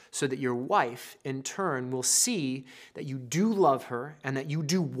first so that your wife, in turn, will see that you do love her and that you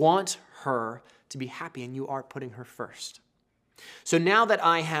do want her to be happy and you are putting her first. So now that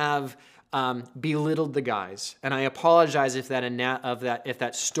I have belittled the guys, and I apologize if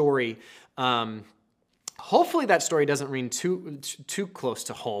that story, hopefully that story doesn't ring too close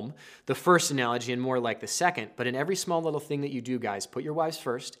to home, the first analogy, and more like the second. But in every small little thing that you do, guys, put your wives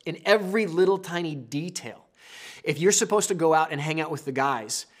first. In every little tiny detail, if you're supposed to go out and hang out with the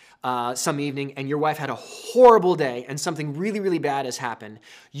guys some evening, and your wife had a horrible day, and something really, really bad has happened,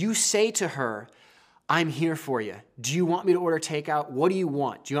 you say to her, I'm here for you. Do you want me to order takeout? What do you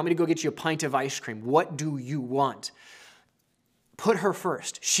want? Do you want me to go get you a pint of ice cream? What do you want? Put her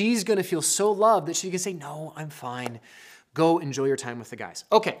first. She's going to feel so loved that she can say, no, I'm fine. Go enjoy your time with the guys.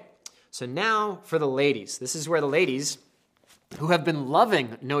 Okay, so now for the ladies. This is where the ladies, who have been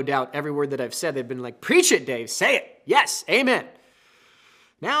loving, no doubt, every word that I've said, they've been like, preach it, Dave. Say it. Yes, amen.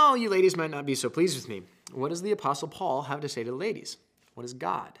 Now you ladies might not be so pleased with me. What does the Apostle Paul have to say to the ladies? What does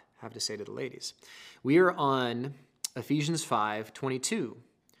God have to say to the ladies? We are on Ephesians 5:22.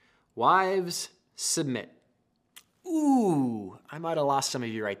 Wives, submit. Ooh, I might have lost some of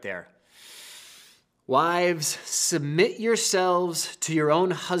you right there. Wives, submit yourselves to your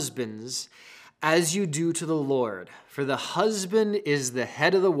own husbands as you do to the Lord. For the husband is the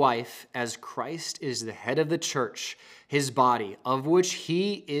head of the wife, as Christ is the head of the church, his body, of which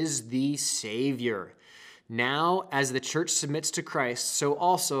he is the Savior. Now, as the church submits to Christ, so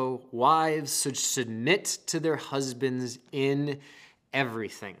also wives should submit to their husbands in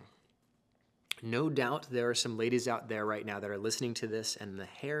everything. No doubt there are some ladies out there right now that are listening to this and the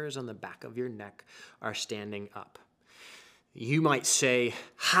hairs on the back of your neck are standing up. You might say,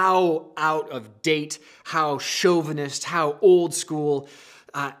 how out of date, how chauvinist, how old school.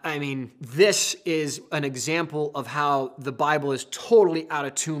 This is an example of how the Bible is totally out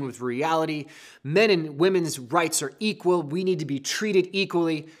of tune with reality. Men and women's rights are equal. We need to be treated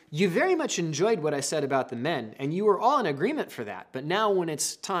equally. You very much enjoyed what I said about the men, and you were all in agreement for that. But now when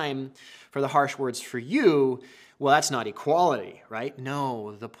it's time for the harsh words for you, well, that's not equality, right?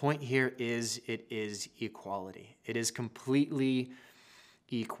 No, the point here is it is equality. It is completely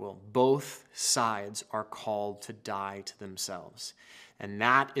equal. Both sides are called to die to themselves. And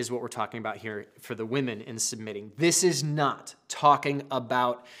that is what we're talking about here for the women in submitting. This is not talking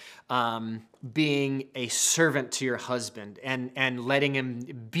about being a servant to your husband and letting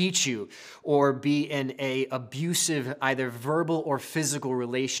him beat you or be in a abusive, either verbal or physical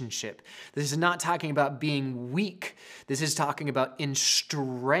relationship. This is not talking about being weak. This is talking about in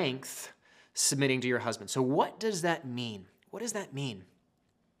strength submitting to your husband. So what does that mean? What does that mean?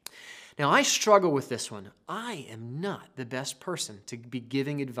 Now, I struggle with this one. I am not the best person to be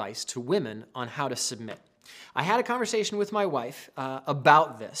giving advice to women on how to submit. I had a conversation with my wife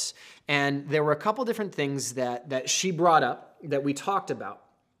about this, and there were a couple different things that she brought up that we talked about.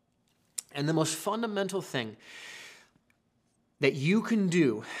 And the most fundamental thing that you can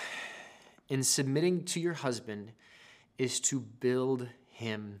do in submitting to your husband is to build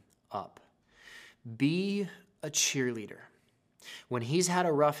him up. Be a cheerleader. When he's had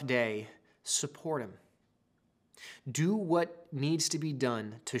a rough day, support him. Do what needs to be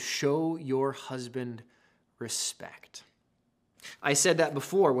done to show your husband respect. I said that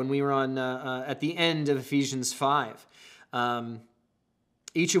before when we were on at the end of Ephesians 5.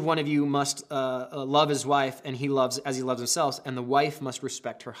 Each of one of you must love his wife and he loves as he loves himself, and the wife must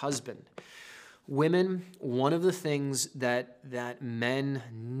respect her husband. Women, one of the things that men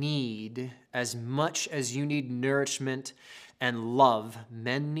need as much as you need nourishment and love,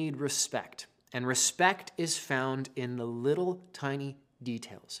 men need respect. And respect is found in the little tiny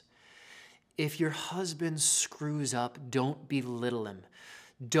details. if your husband screws up, don't belittle him.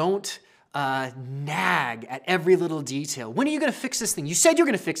 Don't nag at every little detail. When are you going to fix this thing? You said you're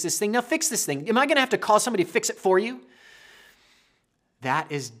going to fix this thing. Now fix this thing. Am I going to have to call somebody to fix it for you?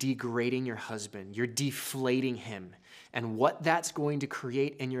 That is degrading your husband. You're deflating him. And what that's going to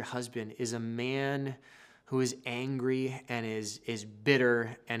create in your husband is a man who is angry and is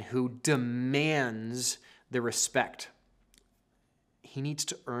bitter and who demands the respect. He needs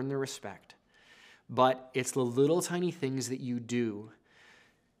to earn the respect. But it's the little tiny things that you do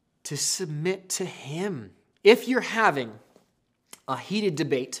to submit to him. If you're having a heated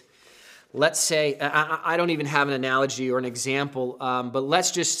debate, let's say, I don't even have an analogy or an example, but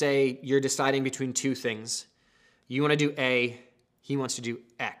let's just say you're deciding between two things. You want to do A, he wants to do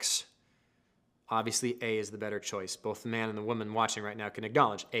X. Obviously, A is the better choice. Both the man and the woman watching right now can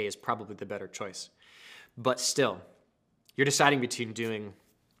acknowledge A is probably the better choice. But still, you're deciding between doing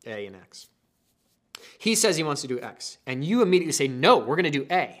A and X. He says he wants to do X, and you immediately say, no, we're going to do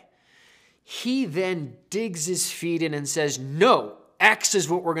A. He then digs his feet in and says, no, X is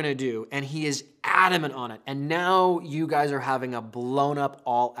what we're going to do, and he is adamant on it. And now you guys are having a blown-up,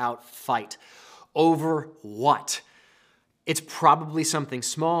 all-out fight. Over what? It's probably something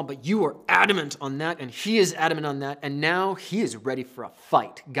small, but you are adamant on that, and he is adamant on that, and now he is ready for a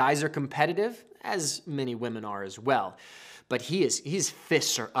fight. Guys are competitive, as many women are as well, but his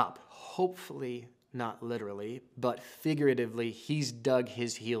fists are up. Hopefully not literally, but figuratively, he's dug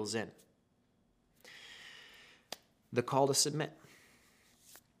his heels in. The call to submit.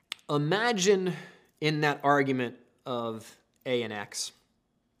 Imagine in that argument of A and X,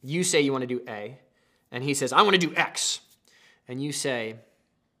 you say you want to do A, and he says, I want to do X. And you say,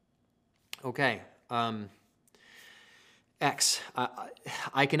 okay, X,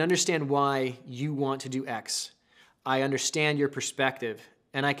 I can understand why you want to do X. I understand your perspective,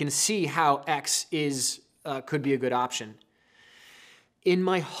 and I can see how X could be a good option. In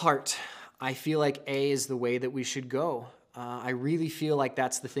my heart, I feel like A is the way that we should go. I really feel like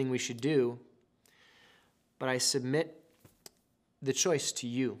that's the thing we should do, but I submit the choice to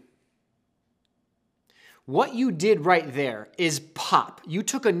you. What you did right there is pop. You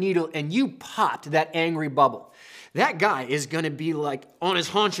took a needle and you popped that angry bubble. That guy is going to be like, on his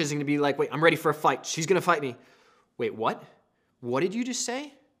haunches, going to be like, wait, I'm ready for a fight. She's going to fight me. Wait, what? What did you just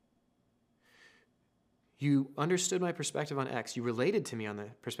say? You understood my perspective on X. You related to me on the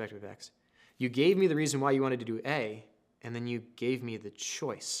perspective of X. You gave me the reason why you wanted to do A, and then you gave me the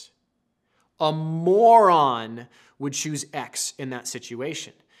choice. A moron would choose X in that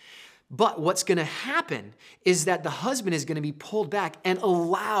situation. But what's going to happen is that the husband is going to be pulled back and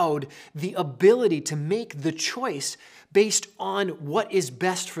allowed the ability to make the choice based on what is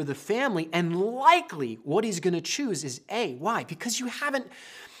best for the family, and likely what he's going to choose is A. Why? Because you haven't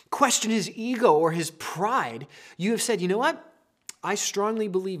questioned his ego or his pride. You have said, you know what? I strongly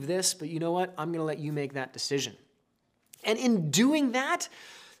believe this, but you know what? I'm going to let you make that decision. And in doing that,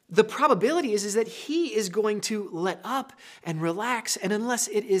 the probability is that he is going to let up and relax, and unless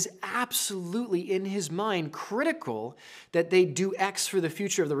it is absolutely in his mind critical that they do X for the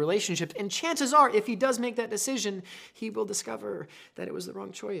future of the relationship, and chances are, if he does make that decision, he will discover that it was the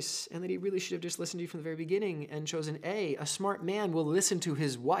wrong choice and that he really should have just listened to you from the very beginning and chosen A. A smart man will listen to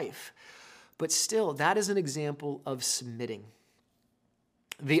his wife, but still, that is an example of submitting.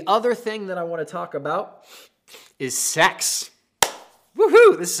 The other thing that I want to talk about is sex.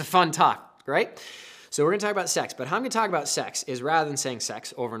 Woohoo! This is a fun talk, right? So we're going to talk about sex, but how I'm going to talk about sex is rather than saying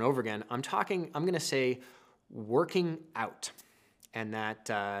sex over and over again, I'm going to say working out, and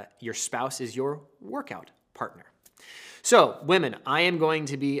that your spouse is your workout partner. So women, I am going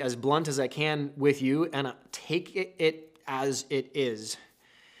to be as blunt as I can with you and take it as it is.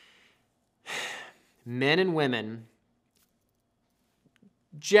 Men and women,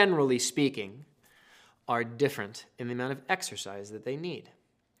 generally speaking, are different in the amount of exercise that they need.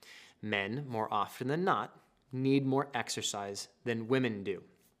 Men, more often than not, need more exercise than women do.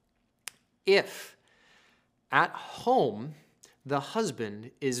 If at home the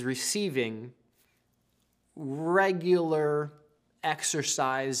husband is receiving regular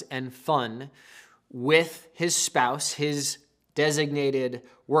exercise and fun with his spouse, his designated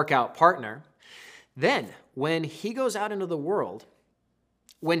workout partner, then when he goes out into the world,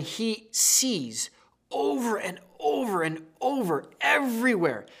 when he sees over and over and over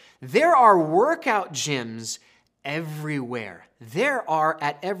everywhere, there are workout gyms everywhere. There are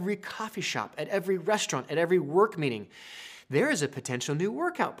at every coffee shop, at every restaurant, at every work meeting. There is a potential new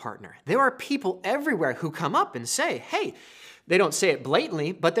workout partner. There are people everywhere who come up and say, hey, they don't say it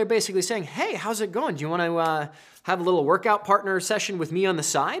blatantly, but they're basically saying, hey, how's it going? Do you want to have a little workout partner session with me on the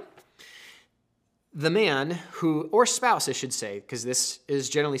side? The man who, or spouse, I should say, because this is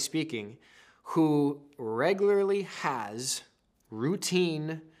generally speaking, who regularly has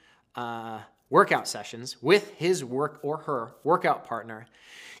routine workout sessions with his work or her workout partner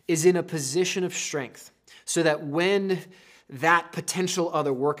is in a position of strength so that when that potential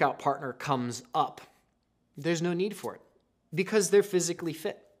other workout partner comes up, there's no need for it because they're physically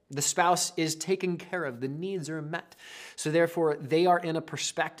fit. The spouse is taken care of. The needs are met. So therefore, they are in a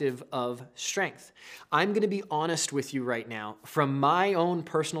perspective of strength. I'm going to be honest with you right now. From my own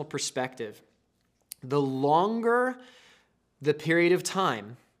personal perspective, the longer the period of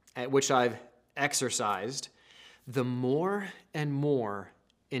time at which I've exercised, the more and more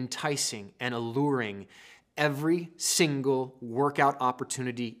enticing and alluring every single workout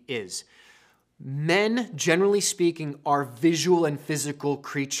opportunity is. Men, generally speaking, are visual and physical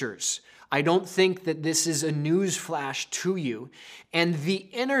creatures. I don't think that this is a news flash to you. And the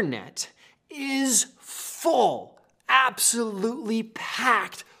internet is full, absolutely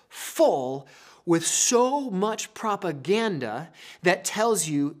packed full with so much propaganda that tells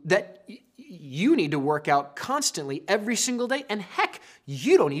you that you need to work out constantly every single day. And heck,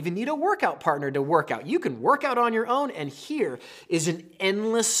 you don't even need a workout partner to work out. You can work out on your own. And here is an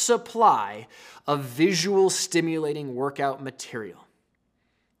endless supply of visual stimulating workout material.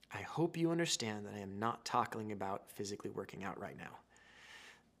 I hope you understand that I am not talking about physically working out right now.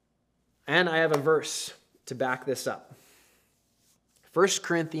 And I have a verse to back this up. 1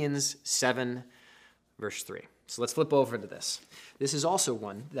 Corinthians 7, verse 3. So let's flip over to this. This is also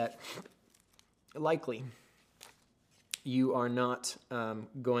one that likely you are not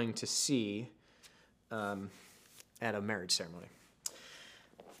going to see at a marriage ceremony.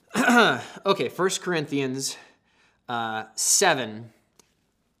 Okay, 1 Corinthians 7,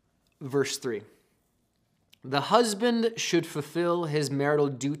 verse 3. The husband should fulfill his marital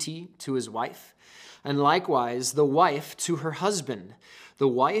duty to his wife, and likewise the wife to her husband. The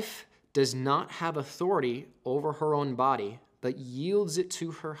wife does not have authority over her own body, but yields it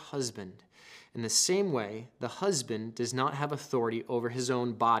to her husband. In the same way, the husband does not have authority over his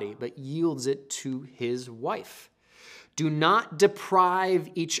own body, but yields it to his wife. Do not deprive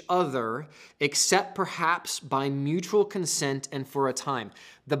each other, except perhaps by mutual consent and for a time.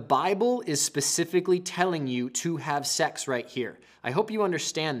 The Bible is specifically telling you to have sex right here. I hope you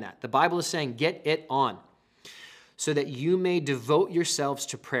understand that. The Bible is saying, get it on, so that you may devote yourselves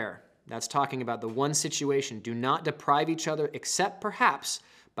to prayer. That's talking about the one situation. Do not deprive each other, except perhaps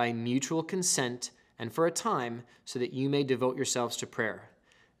by mutual consent and for a time, so that you may devote yourselves to prayer.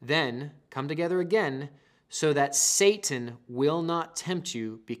 Then come together again, so that Satan will not tempt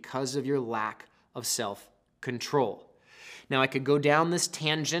you because of your lack of self-control. Now, I could go down this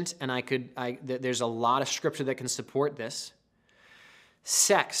tangent, and there's a lot of scripture that can support this.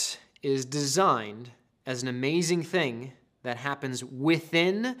 Sex is designed as an amazing thing that happens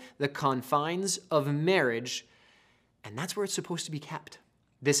within the confines of marriage, and that's where it's supposed to be kept.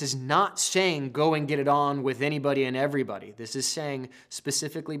 This is not saying go and get it on with anybody and everybody. This is saying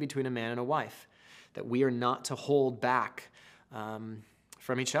specifically between a man and a wife, that we are not to hold back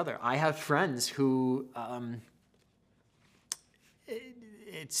from each other. I have friends who,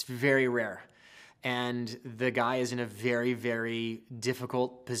 it's very rare, and the guy is in a very, very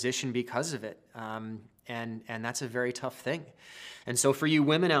difficult position because of it. And that's a very tough thing. And so for you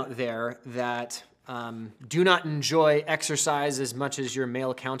women out there that do not enjoy exercise as much as your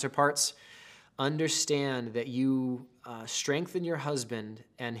male counterparts, understand that you strengthen your husband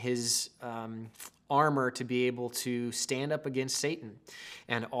and his armor to be able to stand up against Satan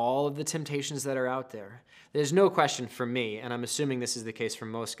and all of the temptations that are out there. There's no question for me, and I'm assuming this is the case for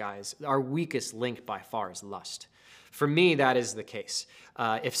most guys, our weakest link by far is lust. For me, that is the case.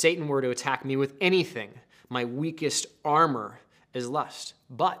 If Satan were to attack me with anything, my weakest armor is lust.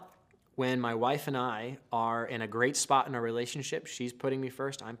 But when my wife and I are in a great spot in our relationship, she's putting me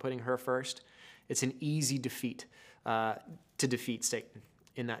first, I'm putting her first, it's an easy defeat to defeat Satan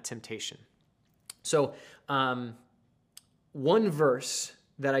in that temptation. So one verse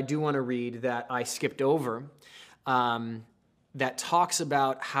that I do want to read that I skipped over that talks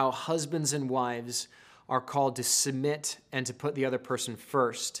about how husbands and wives are called to submit and to put the other person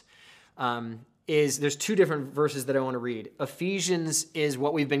first there's two different verses that I want to read. Ephesians is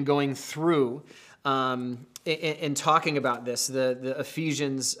what we've been going through in talking about this. The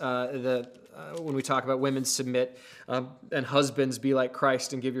Ephesians, when we talk about women submit and husbands be like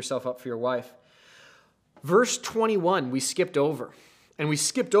Christ and give yourself up for your wife. Verse 21 we skipped over. And we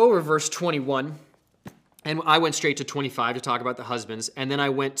skipped over verse 21. And I went straight to 25 to talk about the husbands. And then I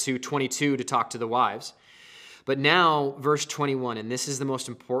went to 22 to talk to the wives. But now, verse 21, and this is the most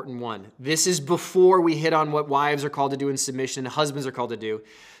important one. This is before we hit on what wives are called to do in submission and husbands are called to do.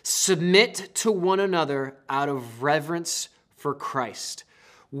 Submit to one another out of reverence for Christ.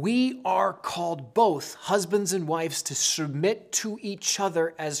 We are called, both husbands and wives, to submit to each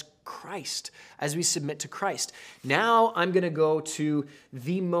other as Christ, as we submit to Christ. Now I'm going to go to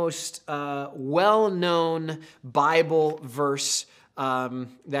the most well-known Bible verse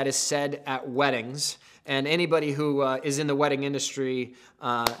that is said at weddings. And anybody who is in the wedding industry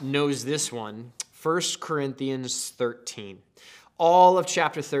knows this one, 1 Corinthians 13. All of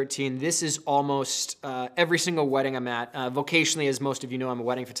chapter 13, this is almost every single wedding I'm at. Vocationally, as most of you know, I'm a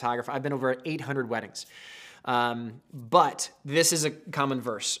wedding photographer. I've been over 800 weddings. But this is a common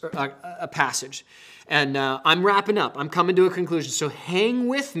verse, a passage. And I'm wrapping up. I'm coming to a conclusion. So hang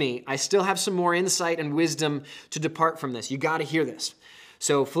with me. I still have some more insight and wisdom to depart from this. You got to hear this.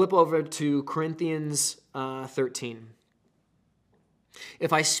 So flip over to Corinthians 13.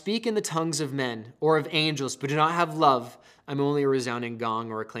 If I speak in the tongues of men or of angels, but do not have love, I'm only a resounding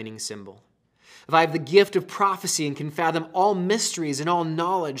gong or a clanging cymbal. If I have the gift of prophecy and can fathom all mysteries and all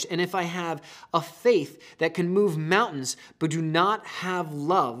knowledge, and if I have a faith that can move mountains, but do not have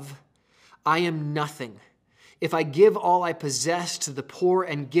love, I am nothing. If I give all I possess to the poor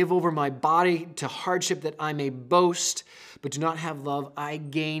and give over my body to hardship that I may boast, but do not have love, I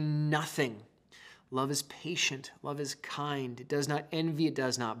gain nothing. Love is patient. Love is kind. It does not envy. It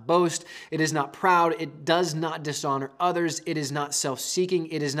does not boast. It is not proud. It does not dishonor others. It is not self-seeking.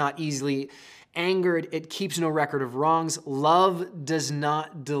 It is not easily angered. It keeps no record of wrongs. Love does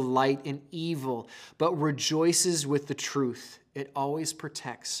not delight in evil, but rejoices with the truth. It always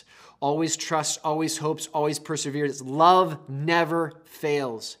protects, always trusts, always hopes, always perseveres. Love never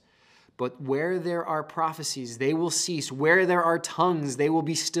fails. But where there are prophecies, they will cease. Where there are tongues, they will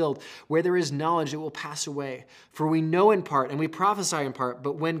be stilled. Where there is knowledge, it will pass away. For we know in part and we prophesy in part,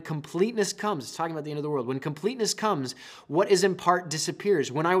 but when completeness comes, it's talking about the end of the world, when completeness comes, what is in part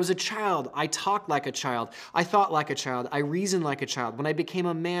disappears. When I was a child, I talked like a child. I thought like a child. I reasoned like a child. When I became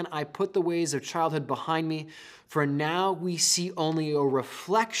a man, I put the ways of childhood behind me. For now we see only a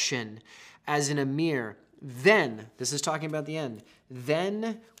reflection as in a mirror. Then, this is talking about the end,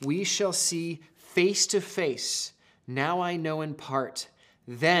 then we shall see face to face. Now I know in part.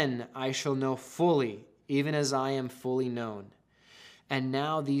 Then I shall know fully, even as I am fully known. And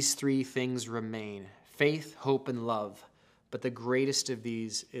now these three things remain: faith, hope, and love. But the greatest of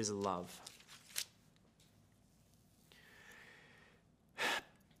these is love.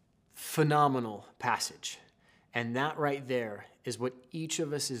 Phenomenal passage. And that right there is what each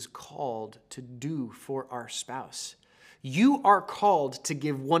of us is called to do for our spouse. You are called to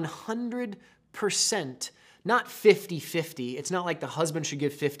give 100%, not 50-50. It's not like the husband should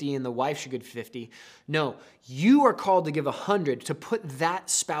give 50 and the wife should give 50. No, you are called to give 100, to put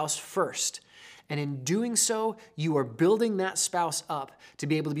that spouse first. And in doing so, you are building that spouse up to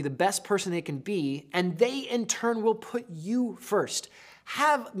be able to be the best person they can be, and they in turn will put you first.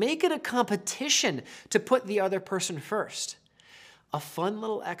 Make it a competition to put the other person first. A fun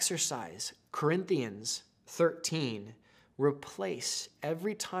little exercise, Corinthians 13, replace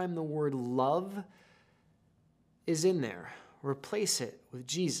every time the word love is in there, replace it with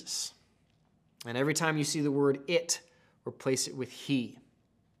Jesus. And every time you see the word it, replace it with he.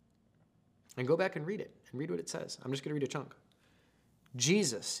 And go back and read it, and read what it says. I'm just going to read a chunk.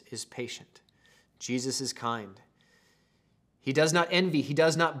 Jesus is patient. Jesus is kind. He does not envy. He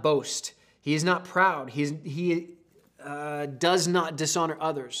does not boast. He is not proud. He does not dishonor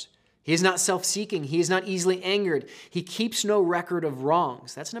others. He is not self-seeking. He is not easily angered. He keeps no record of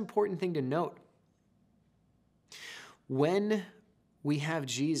wrongs. That's an important thing to note. When we have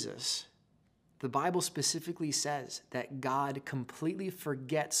Jesus, the Bible specifically says that God completely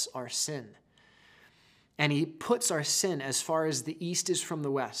forgets our sin. And he puts our sin as far as the east is from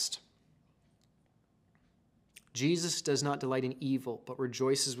the west. Jesus does not delight in evil, but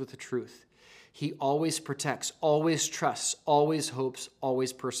rejoices with the truth. He always protects, always trusts, always hopes,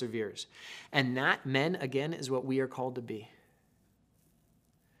 always perseveres. And that, men, again, is what we are called to be.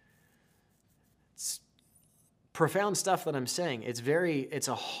 It's profound stuff that I'm saying. It's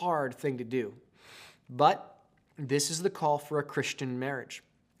a hard thing to do. But this is the call for a Christian marriage.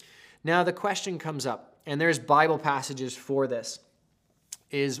 Now, the question comes up, and there's Bible passages for this,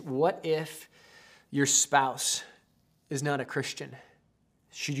 is what if your spouse is not a Christian?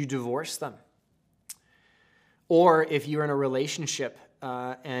 Should you divorce them? Or if you're in a relationship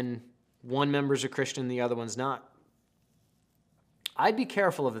and one member's a Christian, the other one's not. I'd be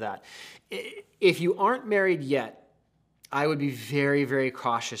careful of that. If you aren't married yet, I would be very, very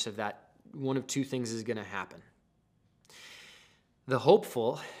cautious of that. One of two things is going to happen. The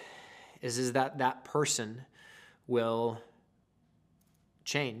hopeful is that that person will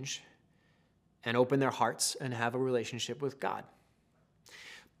change and open their hearts and have a relationship with God.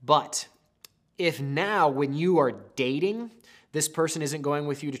 But if now when you are dating, this person isn't going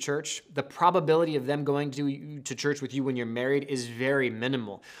with you to church, the probability of them going to church with you when you're married is very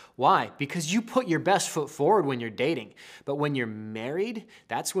minimal. Why? Because you put your best foot forward when you're dating. But when you're married,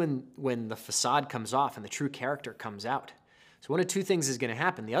 that's when the facade comes off and the true character comes out. So one of two things is going to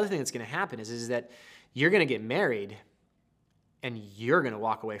happen. The other thing that's going to happen is that you're going to get married and you're going to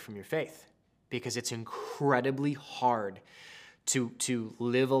walk away from your faith because it's incredibly hard to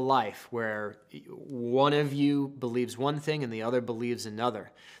live a life where one of you believes one thing and the other believes another.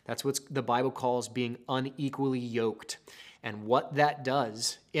 That's what the Bible calls being unequally yoked. And what that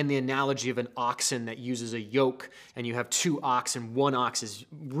does, in the analogy of an oxen that uses a yoke, and you have two oxen, one ox is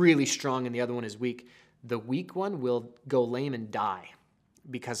really strong and the other one is weak, the weak one will go lame and die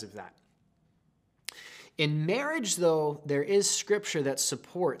because of that. In marriage, though, there is scripture that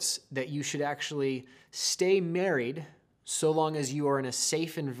supports that you should actually stay married so long as you are in a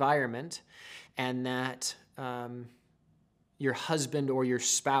safe environment and that your husband or your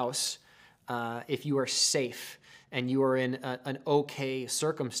spouse, if you are safe and you are in an okay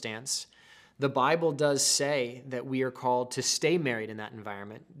circumstance, the Bible does say that we are called to stay married in that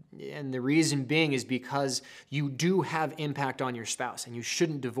environment. And the reason being is because you do have impact on your spouse and you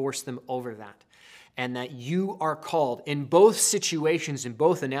shouldn't divorce them over that. And that you are called in both situations, in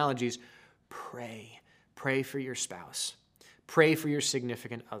both analogies, pray. Pray for your spouse. Pray for your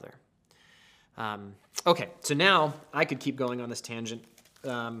significant other. Okay, so now I could keep going on this tangent.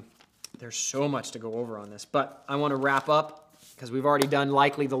 There's so much to go over on this, but I want to wrap up because we've already done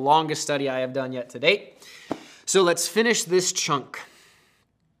likely the longest study I have done yet to date. So let's finish this chunk.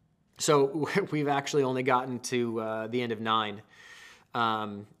 So we've actually only gotten to the end of 9,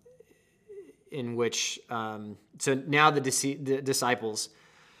 in which, so now the disciples,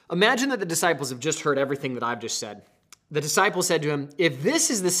 imagine that the disciples have just heard everything that I've just said. The disciples said to him, if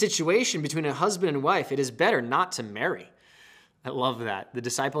this is the situation between a husband and wife, it is better not to marry. I love that. The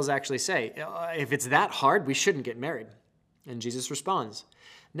disciples actually say, if it's that hard, we shouldn't get married. And Jesus responds,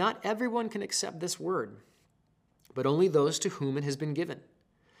 not everyone can accept this word, but only those to whom it has been given.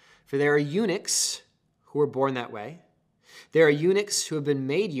 For there are eunuchs who are born that way. There are eunuchs who have been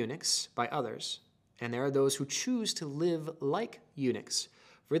made eunuchs by others, and there are those who choose to live like eunuchs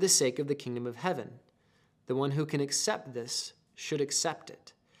for the sake of the kingdom of heaven. The one who can accept this should accept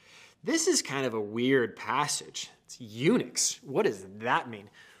it. This is kind of a weird passage. It's eunuchs. What does that mean?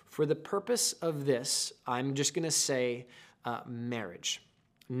 For the purpose of this, I'm just going to say marriage.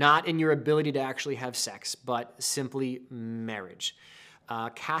 Not in your ability to actually have sex, but simply marriage.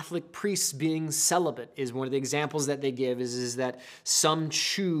 Catholic priests being celibate is one of the examples that they give is that some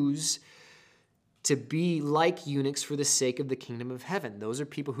choose to be like eunuchs for the sake of the kingdom of heaven. Those are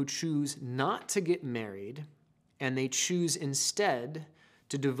people who choose not to get married, and they choose instead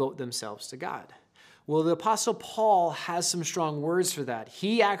to devote themselves to God. Well, the Apostle Paul has some strong words for that.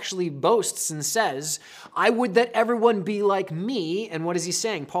 He actually boasts and says, I would that everyone be like me. And what is he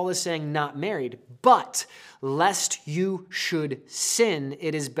saying? Paul is saying not married, but lest you should sin,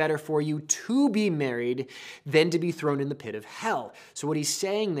 it is better for you to be married than to be thrown in the pit of hell. So what he's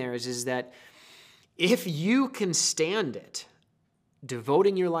saying there is that if you can stand it,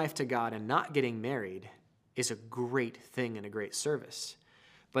 devoting your life to God and not getting married is a great thing and a great service.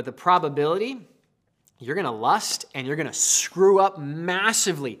 But the probability, you're going to lust and you're going to screw up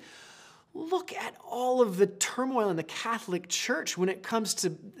massively. Look at all of the turmoil in the Catholic Church when it comes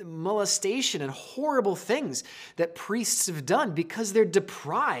to molestation and horrible things that priests have done because they're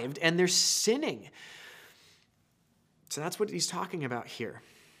deprived and they're sinning. So that's what he's talking about here.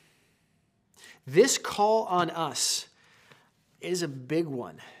 This call on us is a big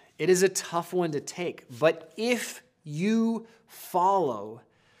one. It is a tough one to take. But if you follow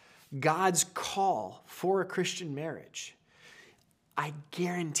God's call for a Christian marriage, I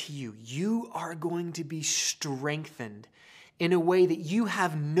guarantee you, you are going to be strengthened in a way that you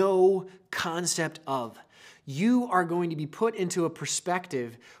have no concept of. You are going to be put into a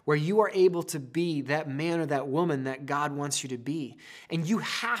perspective where you are able to be that man or that woman that God wants you to be. And you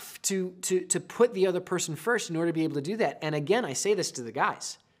have to put the other person first in order to be able to do that. And again, I say this to the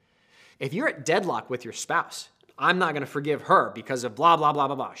guys. If you're at deadlock with your spouse, I'm not going to forgive her because of blah, blah, blah,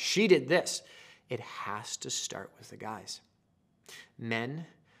 blah, blah. She did this. It has to start with the guys. Men,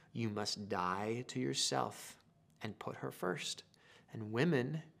 you must die to yourself and put her first. And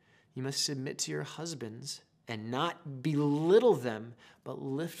women, you must submit to your husbands and not belittle them, but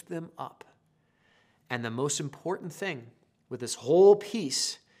lift them up. And the most important thing with this whole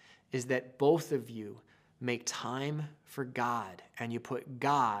piece is that both of you make time for God and you put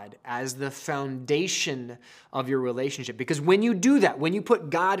God as the foundation of your relationship. Because when you do that, when you put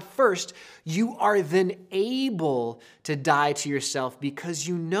God first, you are then able to die to yourself because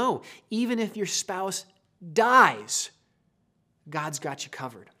you know, even if your spouse dies, God's got you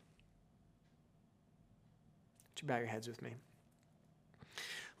covered. Would you bow your heads with me?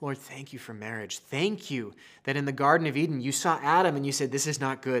 Lord, thank you for marriage. Thank you that in the Garden of Eden, you saw Adam and you said, this is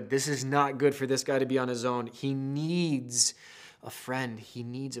not good. This is not good for this guy to be on his own. He needs a friend. He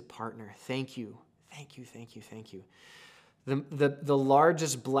needs a partner. Thank you. Thank you, thank you, thank you. The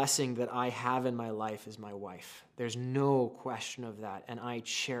largest blessing that I have in my life is my wife. There's no question of that, and I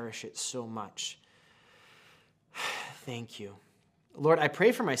cherish it so much. Thank you. Lord, I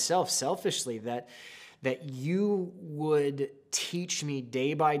pray for myself selfishly that you would teach me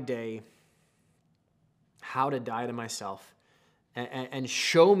day by day how to die to myself and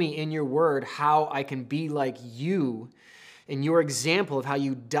show me in your word how I can be like you in your example of how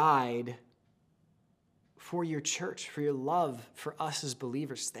you died for your church, for your love, for us as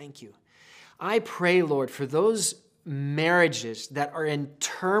believers. Thank you. I pray, Lord, for those marriages that are in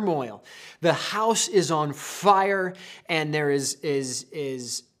turmoil. The house is on fire and there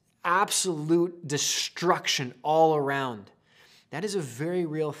is absolute destruction all around. That is a very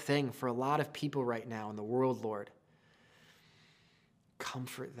real thing for a lot of people right now in the world, Lord.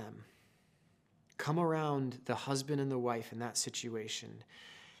 Comfort them. Come around the husband and the wife in that situation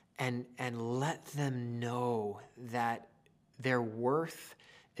and let them know that their worth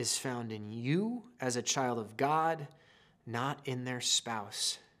is found in you as a child of God, not in their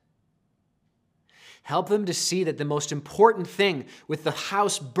spouse. Help them to see that the most important thing with the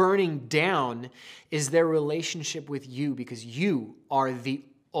house burning down is their relationship with you, because you are the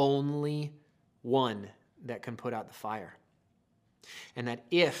only one that can put out the fire. And that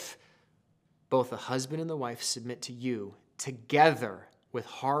if both the husband and the wife submit to you together with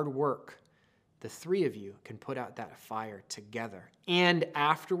hard work, the three of you can put out that fire together. And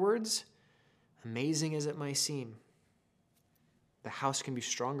afterwards, amazing as it might seem, the house can be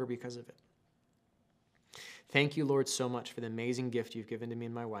stronger because of it. Thank you, Lord, so much for the amazing gift you've given to me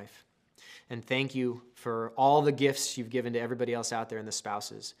and my wife. And thank you for all the gifts you've given to everybody else out there and the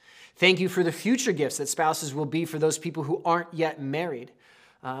spouses. Thank you for the future gifts that spouses will be for those people who aren't yet married.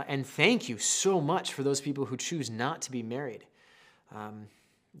 And thank you so much for those people who choose not to be married.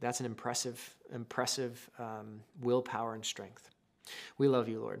 That's an impressive willpower and strength. We love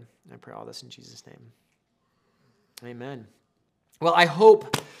you, Lord. I pray all this in Jesus' name. Amen. Well, I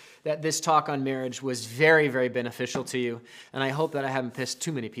hope that this talk on marriage was very, very beneficial to you, and I hope that I haven't pissed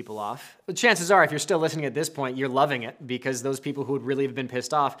too many people off. But chances are, if you're still listening at this point, you're loving it, because those people who would really have been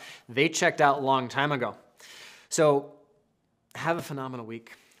pissed off, they checked out a long time ago. So have a phenomenal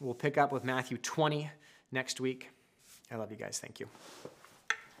week. We'll pick up with Matthew 20 next week. I love you guys. Thank you.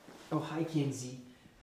 Oh, hi, Kinsey.